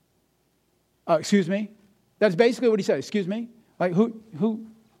 Excuse me? That's basically what he said. Excuse me? Like, who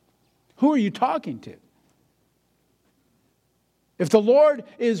are you talking to? If the Lord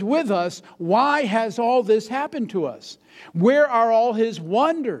is with us, why has all this happened to us? Where are all his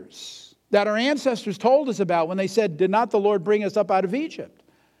wonders that our ancestors told us about when they said, did not the Lord bring us up out of Egypt?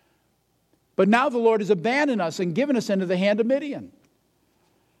 But now the Lord has abandoned us and given us into the hand of Midian.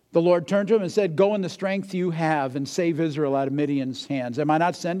 The Lord turned to him and said, go in the strength you have and save Israel out of Midian's hands. Am I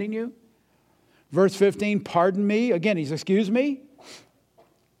not sending you? Verse 15, pardon me. Again, he's excuse me.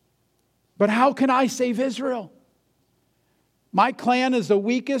 But how can I save Israel? My clan is the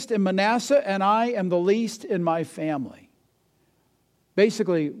weakest in Manasseh, and I am the least in my family.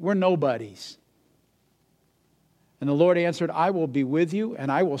 Basically, we're nobodies. And the Lord answered, I will be with you,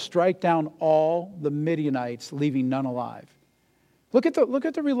 and I will strike down all the Midianites, leaving none alive. Look at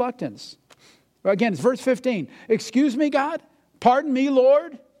the reluctance. Again, it's verse 15. Excuse me, God? Pardon me,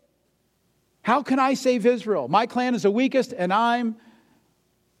 Lord? How can I save Israel? My clan is the weakest, and I'm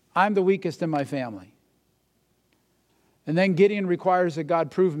the weakest in my family. And then Gideon requires that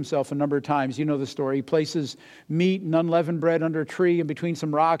God prove himself a number of times. You know the story. He places meat and unleavened bread under a tree and between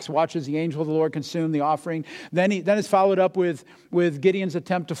some rocks, watches the angel of the Lord consume the offering. Then it's followed up with Gideon's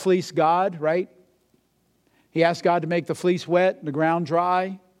attempt to fleece God, right? He asked God to make the fleece wet, the ground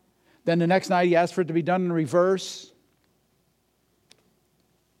dry. Then the next night he asked for it to be done in reverse.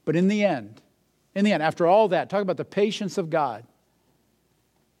 But in the end, after all that, talk about the patience of God.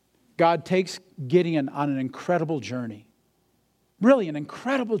 God takes Gideon on an incredible journey. Really an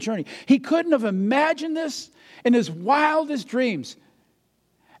incredible journey. He couldn't have imagined this in his wildest dreams.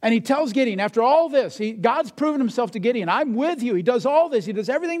 And he tells Gideon, after all this, God's proven himself to Gideon. I'm with you. He does all this. He does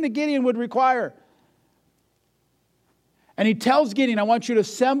everything that Gideon would require. And he tells Gideon, I want you to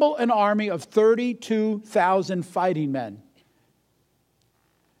assemble an army of 32,000 fighting men.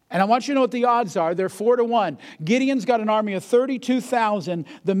 And I want you to know what the odds are. They're 4-1. Gideon's got an army of 32,000.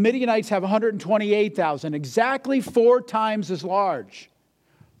 The Midianites have 128,000. Exactly 4 times as large.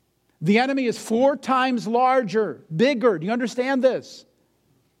 The enemy is 4 times larger, bigger. Do you understand this?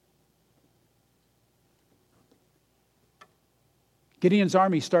 Gideon's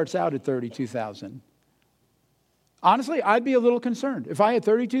army starts out at 32,000. Honestly, I'd be a little concerned. If I had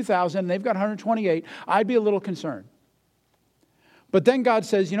 32,000 and they've got 128, I'd be a little concerned. But then God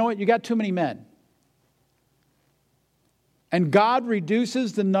says, you know what? You got too many men. And God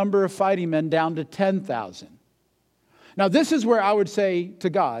reduces the number of fighting men down to 10,000. Now, this is where I would say to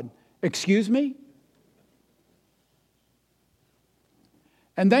God, excuse me?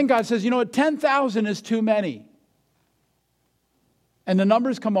 And then God says, you know what? 10,000 is too many. And the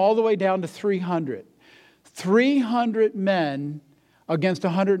numbers come all the way down to 300. 300 men against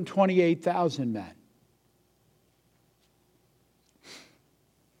 128,000 men.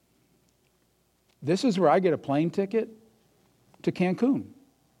 This is where I get a plane ticket to Cancun.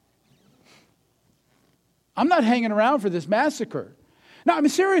 I'm not hanging around for this massacre. No, I mean,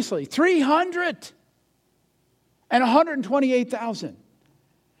 seriously, 300 and 128,000.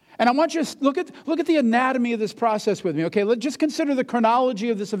 And I want you to look at the anatomy of this process with me. Okay, let's just consider the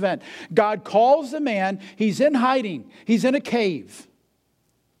chronology of this event. God calls the man. He's in hiding. He's in a cave.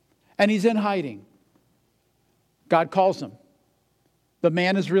 And he's in hiding. God calls him. The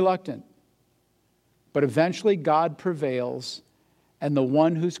man is reluctant. But eventually God prevails, and the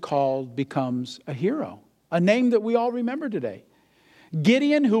one who's called becomes a hero. A name that we all remember today.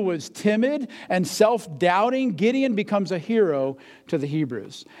 Gideon, who was timid and self-doubting, Gideon becomes a hero to the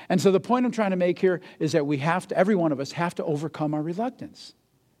Hebrews. And so the point I'm trying to make here is that every one of us have to overcome our reluctance.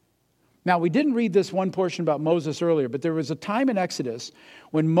 Now, we didn't read this one portion about Moses earlier, but there was a time in Exodus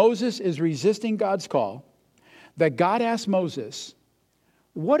when Moses is resisting God's call that God asked Moses,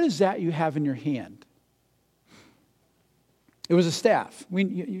 what is that you have in your hand? It was a staff.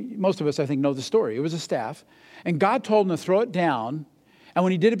 Most of us, I think, know the story. It was a staff. And God told him to throw it down. And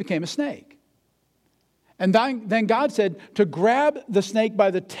when he did, it became a snake. And then God said to grab the snake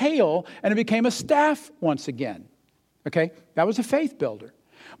by the tail, and it became a staff once again. Okay? That was a faith builder.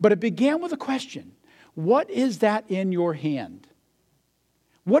 But it began with a question. What is that in your hand?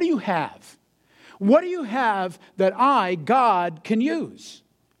 What do you have? What do you have that I, God, can use?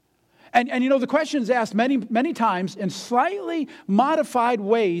 And you know, the question is asked many, many times in slightly modified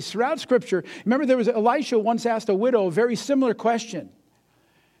ways throughout Scripture. Remember, Elisha once asked a widow a very similar question.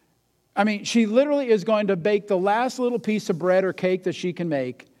 I mean, she literally is going to bake the last little piece of bread or cake that she can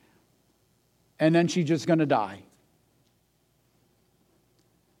make, and then she's just going to die.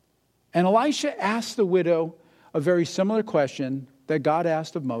 And Elisha asked the widow a very similar question that God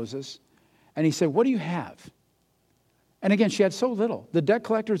asked of Moses. And he said, what do you have? And again, she had so little. The debt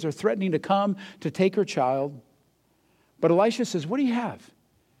collectors are threatening to come to take her child. But Elisha says, what do you have?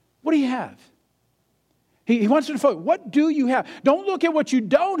 What do you have? He wants her to focus. What do you have? Don't look at what you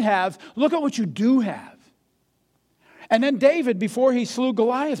don't have. Look at what you do have. And then David, before he slew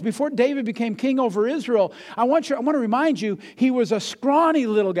Goliath, before David became king over Israel, I want to remind you, he was a scrawny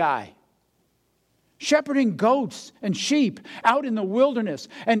little guy. Shepherding goats and sheep out in the wilderness.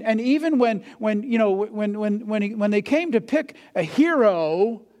 And even when they came to pick a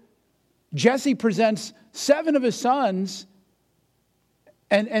hero, Jesse presents 7 of his sons,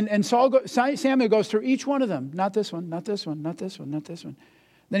 and Samuel goes through each one of them. Not this one, not this one, not this one, not this one.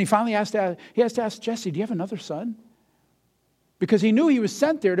 Then he finally has to ask Jesse, do you have another son? Because he knew he was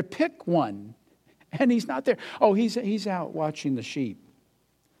sent there to pick one. And he's not there. Oh, he's out watching the sheep.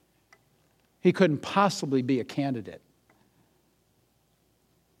 He couldn't possibly be a candidate.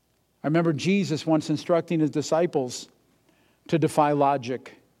 I remember Jesus once instructing his disciples to defy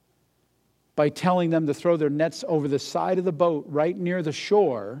logic by telling them to throw their nets over the side of the boat right near the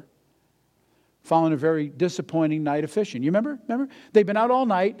shore following a very disappointing night of fishing. You remember? They've been out all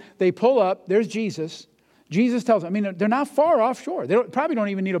night. They pull up. There's Jesus. Jesus tells them, they're not far offshore. They probably don't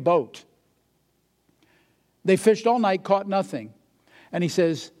even need a boat. They fished all night, caught nothing. And he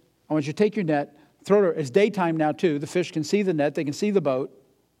says, I want you to take your net, throw it. It's daytime now too. The fish can see the net. They can see the boat.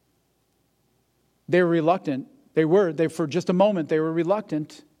 They were reluctant. For just a moment, they were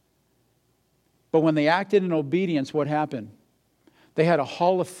reluctant. But when they acted in obedience, what happened? They had a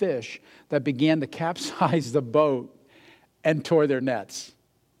haul of fish that began to capsize the boat and tore their nets.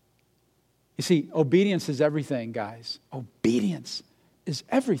 You see, obedience is everything, guys. Obedience is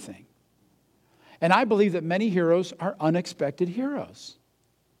everything. And I believe that many heroes are unexpected heroes.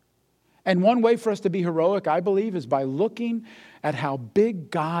 And one way for us to be heroic, I believe, is by looking at how big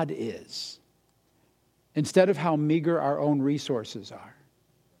God is instead of how meager our own resources are.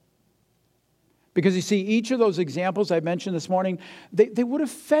 Because you see, each of those examples I mentioned this morning, they would have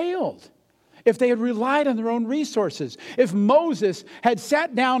failed if they had relied on their own resources. If Moses had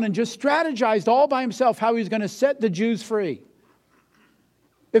sat down and just strategized all by himself how he was going to set the Jews free.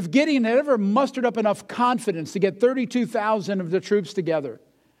 If Gideon had ever mustered up enough confidence to get 32,000 of the troops together,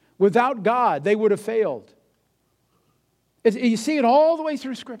 without God, they would have failed. You see it all the way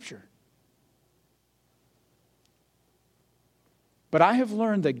through Scripture. But I have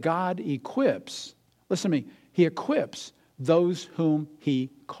learned that God equips, listen to me, He equips those whom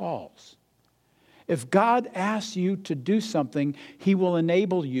He calls. If God asks you to do something, He will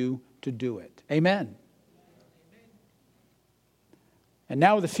enable you to do it. Amen. And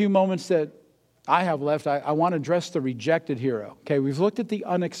now with the few moments that I have left, I want to address the rejected hero. Okay, we've looked at the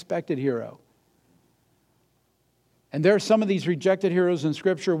unexpected hero. And there are some of these rejected heroes in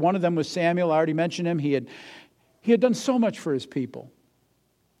Scripture. One of them was Samuel. I already mentioned him. He had done so much for his people.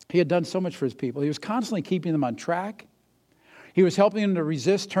 He was constantly keeping them on track. He was helping them to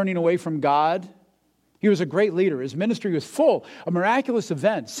resist turning away from God. He was a great leader. His ministry was full of miraculous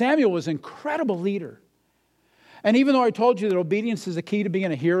events. Samuel was an incredible leader. And even though I told you that obedience is the key to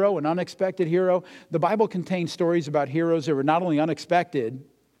being a hero, an unexpected hero, the Bible contains stories about heroes that were not only unexpected,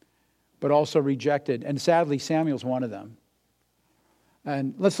 but also rejected. And sadly, Samuel's one of them.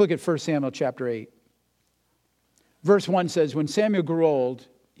 And let's look at 1 Samuel chapter 8. Verse 1 says, when Samuel grew old,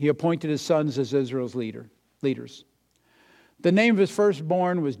 he appointed his sons as Israel's leaders. The name of his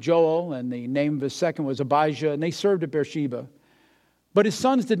firstborn was Joel, and the name of his second was Abijah, and they served at Beersheba. But his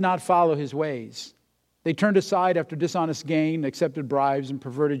sons did not follow his ways. They turned aside after dishonest gain, accepted bribes, and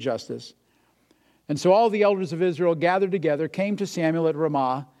perverted justice. And so all the elders of Israel gathered together, came to Samuel at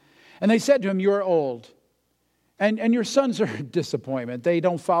Ramah, and they said to him, you are old, and your sons are a disappointment. They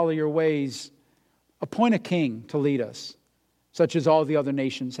don't follow your ways. Appoint a king to lead us, such as all the other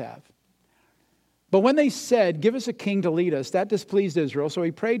nations have. But when they said, give us a king to lead us, that displeased Israel. So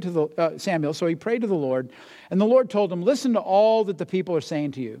he prayed to Samuel. So he prayed to the Lord. And the Lord told him, listen to all that the people are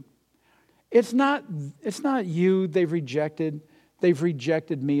saying to you. It's not you they've rejected. They've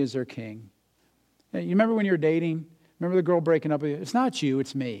rejected me as their king. You remember when you were dating? Remember the girl breaking up with you? It's not you,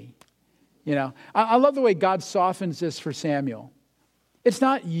 it's me. You know, I love the way God softens this for Samuel. It's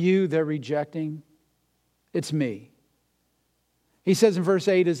not you they're rejecting. It's me. He says in verse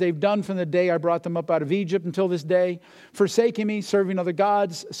 8, as they've done from the day I brought them up out of Egypt until this day, forsaking me, serving other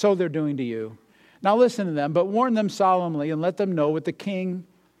gods, so they're doing to you. Now listen to them, but warn them solemnly and let them know what the king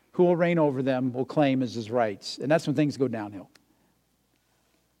who will reign over them will claim as his rights. And that's when things go downhill.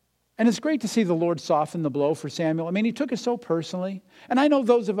 And it's great to see the Lord soften the blow for Samuel. I mean, he took it so personally. And I know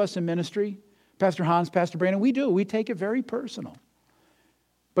those of us in ministry, Pastor Hans, Pastor Brandon, we do. We take it very personal.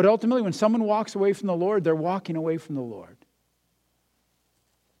 But ultimately, when someone walks away from the Lord, they're walking away from the Lord.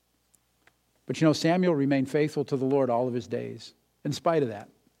 But you know, Samuel remained faithful to the Lord all of his days, in spite of that.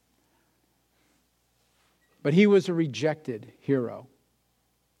 But he was a rejected hero.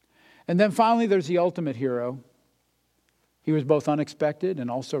 And then finally, there's the ultimate hero. He was both unexpected and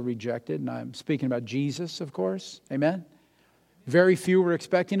also rejected. And I'm speaking about Jesus, of course. Amen? Very few were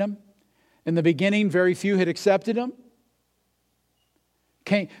expecting him. In the beginning, very few had accepted him.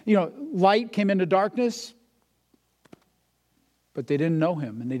 Light came into darkness, but they didn't know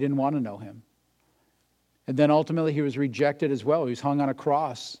him, and they didn't want to know him. And then ultimately, he was rejected as well. He was hung on a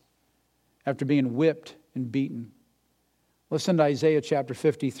cross after being whipped and beaten. Listen to Isaiah chapter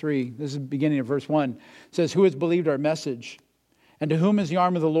 53. This is the beginning of verse 1. It says, who has believed our message? And to whom has the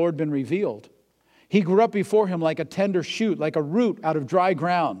arm of the Lord been revealed? He grew up before him like a tender shoot, like a root out of dry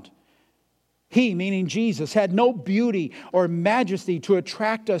ground. He, meaning Jesus, had no beauty or majesty to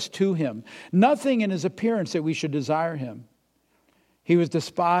attract us to him. Nothing in his appearance that we should desire him. He was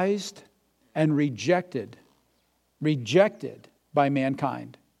despised and rejected by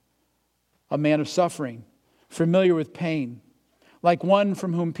mankind. a man of suffering, familiar with pain. Like one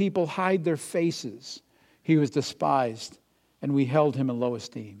from whom people hide their faces, he was despised, and we held him in low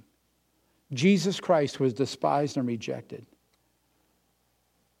esteem. Jesus Christ was despised and rejected.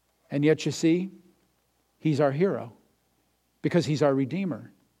 And yet, you see, he's our hero because he's our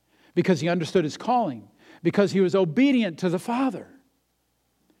Redeemer, because he understood his calling, because he was obedient to the Father.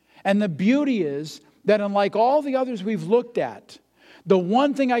 And the beauty is that unlike all the others we've looked at, the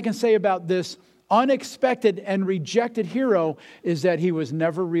one thing I can say about this unexpected and rejected hero is that he was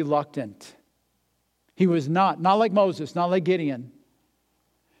never reluctant. He was not like Moses, not like Gideon.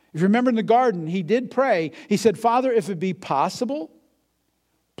 If you remember in the garden, he did pray. He said, Father, if it be possible,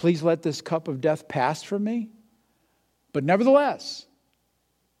 please let this cup of death pass from me. But nevertheless,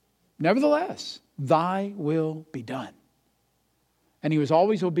 thy will be done. And he was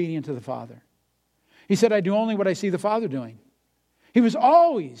always obedient to the Father. He said, I do only what I see the Father doing. He was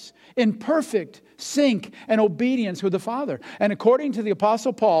always in perfect sync and obedience with the Father. And according to the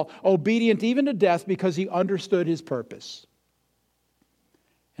Apostle Paul, obedient even to death because he understood his purpose.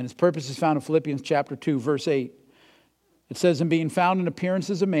 And his purpose is found in Philippians chapter 2, verse 8. It says, and being found in appearance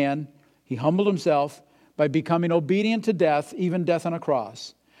as a man, he humbled himself by becoming obedient to death, even death on a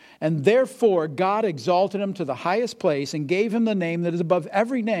cross. And therefore God exalted him to the highest place and gave him the name that is above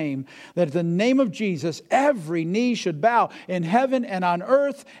every name, that at the name of Jesus every knee should bow in heaven and on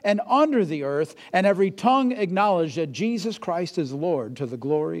earth and under the earth, and every tongue acknowledge that Jesus Christ is Lord, to the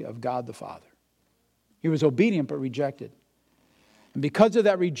glory of God the Father. He was obedient but rejected. And because of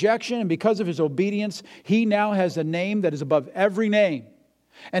that rejection and because of his obedience, he now has a name that is above every name.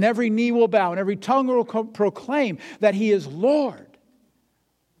 And every knee will bow and every tongue will proclaim that he is Lord.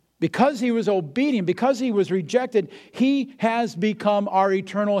 Because he was obedient, because he was rejected, he has become our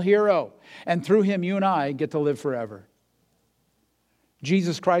eternal hero. And through him, you and I get to live forever.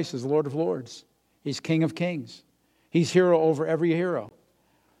 Jesus Christ is Lord of Lords. He's King of Kings. He's hero over every hero.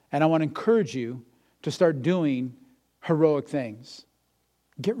 And I want to encourage you to start doing heroic things.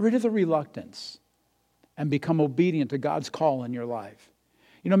 Get rid of the reluctance and become obedient to God's call in your life.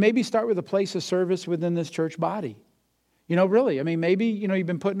 Maybe start with a place of service within this church body. Really, maybe, you've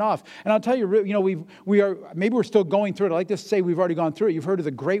been putting off. And I'll tell you, maybe we're still going through it. I like to say we've already gone through it. You've heard of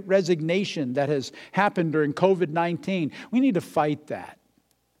the great resignation that has happened during COVID-19. We need to fight that.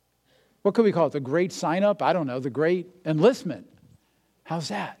 What could we call it? The great sign-up? I don't know. The great enlistment. How's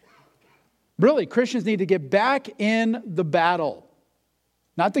that? Really, Christians need to get back in the battle.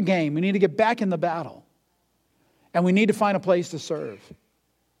 Not the game. We need to get back in the battle. And we need to find a place to serve.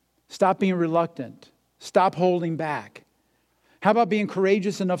 Stop being reluctant. Stop holding back. How about being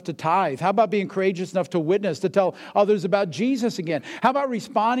courageous enough to tithe? How about being courageous enough to witness, to tell others about Jesus again? How about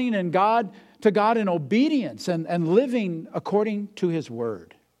responding to God in obedience and living according to his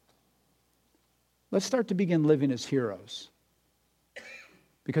word? Let's start to begin living as heroes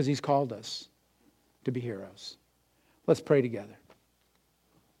because he's called us to be heroes. Let's pray together.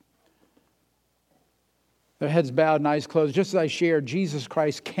 Their heads bowed and eyes closed. Just as I shared, Jesus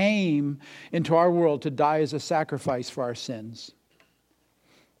Christ came into our world to die as a sacrifice for our sins.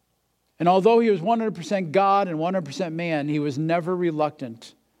 And although he was 100% God and 100% man, he was never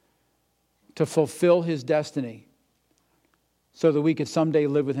reluctant to fulfill his destiny so that we could someday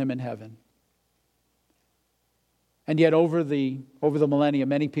live with him in heaven. And yet over the millennia,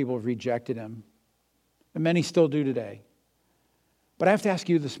 many people have rejected him. And many still do today. But I have to ask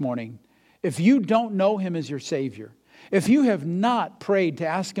you this morning, if you don't know him as your Savior, if you have not prayed to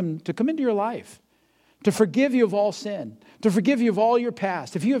ask him to come into your life, to forgive you of all sin, to forgive you of all your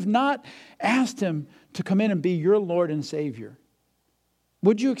past, if you have not asked him to come in and be your Lord and Savior,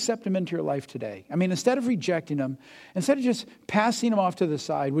 would you accept him into your life today? Instead of rejecting him, instead of just passing him off to the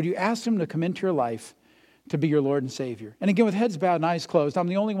side, would you ask him to come into your life to be your Lord and Savior? And again, with heads bowed and eyes closed, I'm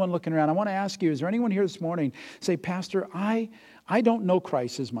the only one looking around. I want to ask you, is there anyone here this morning say, Pastor, I don't know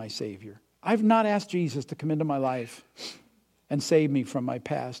Christ as my Savior. I've not asked Jesus to come into my life and save me from my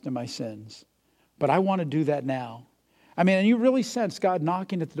past and my sins. But I want to do that now. And you really sense God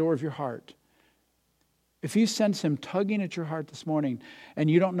knocking at the door of your heart. If you sense him tugging at your heart this morning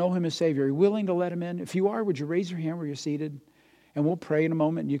and you don't know him as Savior, are you willing to let him in? If you are, would you raise your hand where you're seated? And we'll pray in a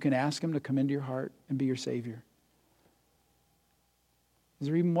moment and you can ask him to come into your heart and be your Savior. Is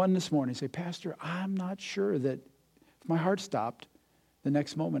there even one this morning say, Pastor, I'm not sure that if my heart stopped, the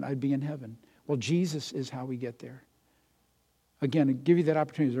next moment I'd be in heaven. Well, Jesus is how we get there. Again, I give you that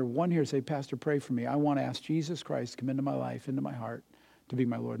opportunity. Is there one here say, Pastor, pray for me. I want to ask Jesus Christ to come into my life, into my heart, to be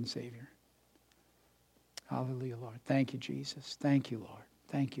my Lord and Savior. Hallelujah, Lord. Thank you, Jesus. Thank you, Lord.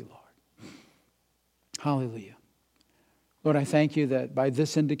 Thank you, Lord. Hallelujah. Lord, I thank you that by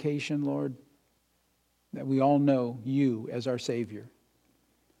this indication, Lord, that we all know you as our Savior.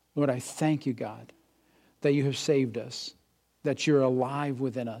 Lord, I thank you, God, that you have saved us, that you're alive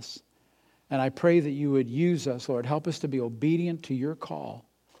within us. And I pray that you would use us, Lord. Help us to be obedient to your call.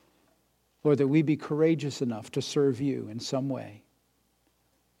 Lord, that we be courageous enough to serve you in some way.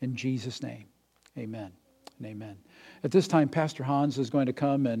 In Jesus' name, amen and amen. At this time, Pastor Hans is going to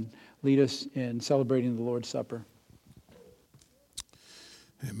come and lead us in celebrating the Lord's Supper.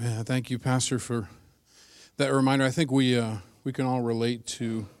 Amen. Thank you, Pastor, for that reminder. I think we can all relate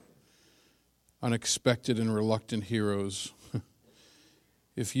to unexpected and reluctant heroes.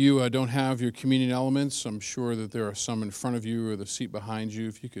 If you don't have your communion elements, I'm sure that there are some in front of you or the seat behind you.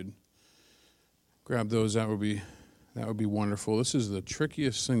 If you could grab those, that would be wonderful. This is the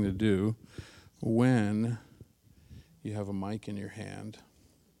trickiest thing to do when you have a mic in your hand.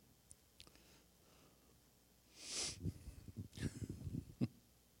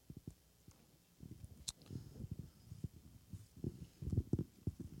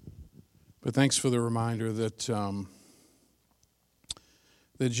 But thanks for the reminder that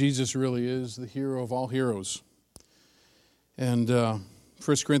that Jesus really is the hero of all heroes. And 1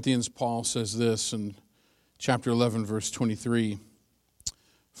 Corinthians, Paul says this in chapter 11, verse 23,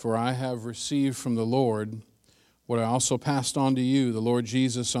 "For I have received from the Lord what I also passed on to you. The Lord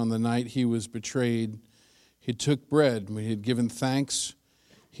Jesus, on the night he was betrayed, he took bread. When he had given thanks,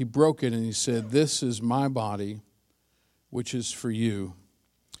 he broke it, and he said, 'This is my body, which is for you.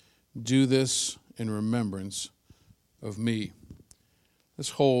 Do this in remembrance of me.'"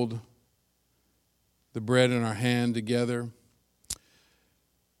 Let's hold the bread in our hand together.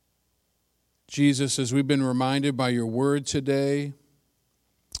 Jesus, as we've been reminded by your word today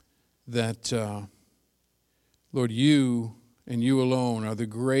that, Lord, you and you alone are the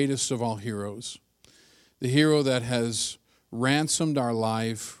greatest of all heroes, the hero that has ransomed our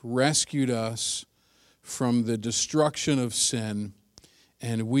life, rescued us from the destruction of sin,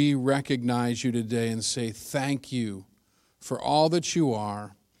 and we recognize you today and say thank you for all that you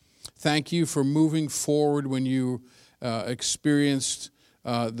are. Thank you for moving forward when you experienced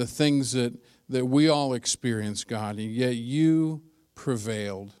the things that we all experience, God, and yet you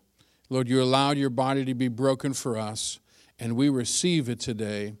prevailed. Lord, you allowed your body to be broken for us, and we receive it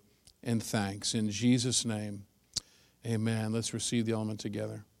today in thanks. In Jesus' name, amen. Let's receive the element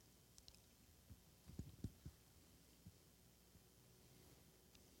together.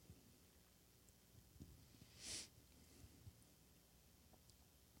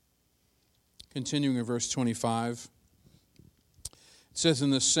 Continuing in verse 25, it says, "In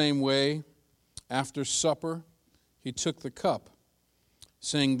the same way, after supper, he took the cup,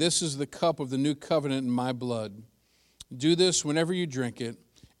 saying, 'This is the cup of the new covenant in my blood. Do this whenever you drink it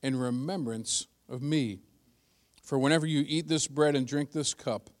in remembrance of me. For whenever you eat this bread and drink this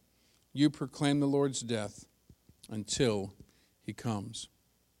cup, you proclaim the Lord's death until he comes.'"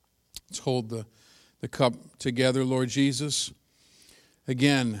 Let's hold the cup together, Lord Jesus.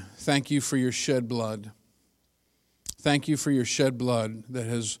 Again, thank you for your shed blood. Thank you for your shed blood that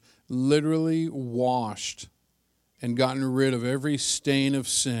has literally washed and gotten rid of every stain of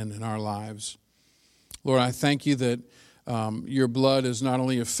sin in our lives. Lord, I thank you that your blood is not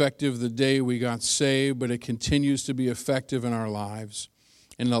only effective the day we got saved, but it continues to be effective in our lives,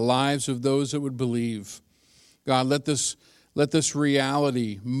 in the lives of those that would believe. God, let this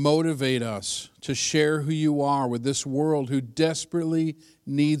reality motivate us to share who you are with this world who desperately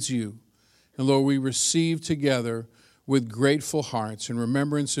needs you. And Lord, we receive together with grateful hearts in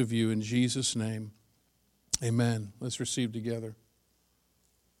remembrance of you in Jesus' name. Amen. Let's receive together.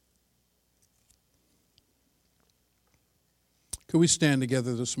 Could we stand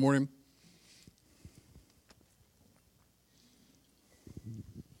together this morning?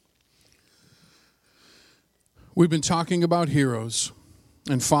 We've been talking about heroes.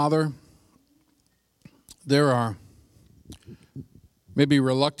 And Father, there are maybe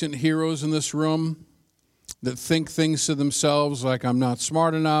reluctant heroes in this room that think things to themselves like, I'm not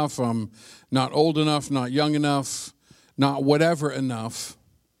smart enough, I'm not old enough, not young enough, not whatever enough.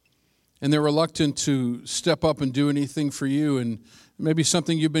 And they're reluctant to step up and do anything for you, and maybe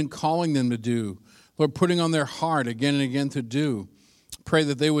something you've been calling them to do, Lord, putting on their heart again and again to do. Pray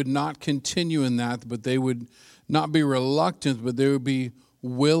that they would not continue in that, but they would not be reluctant, but they would be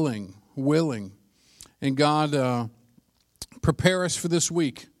willing. And God, prepare us for this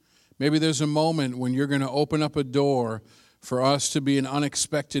week. Maybe there's a moment when you're going to open up a door for us to be an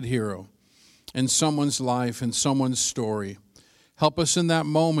unexpected hero in someone's life, in someone's story. Help us in that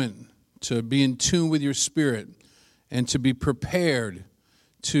moment to be in tune with your Spirit and to be prepared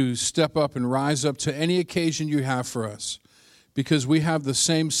to step up and rise up to any occasion you have for us. because we have the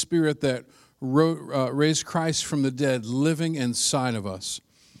same Spirit that raised Christ from the dead living inside of us.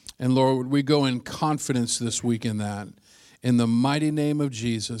 And Lord, we go in confidence this week in that. In the mighty name of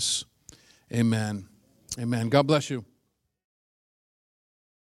Jesus, amen. Amen. God bless you.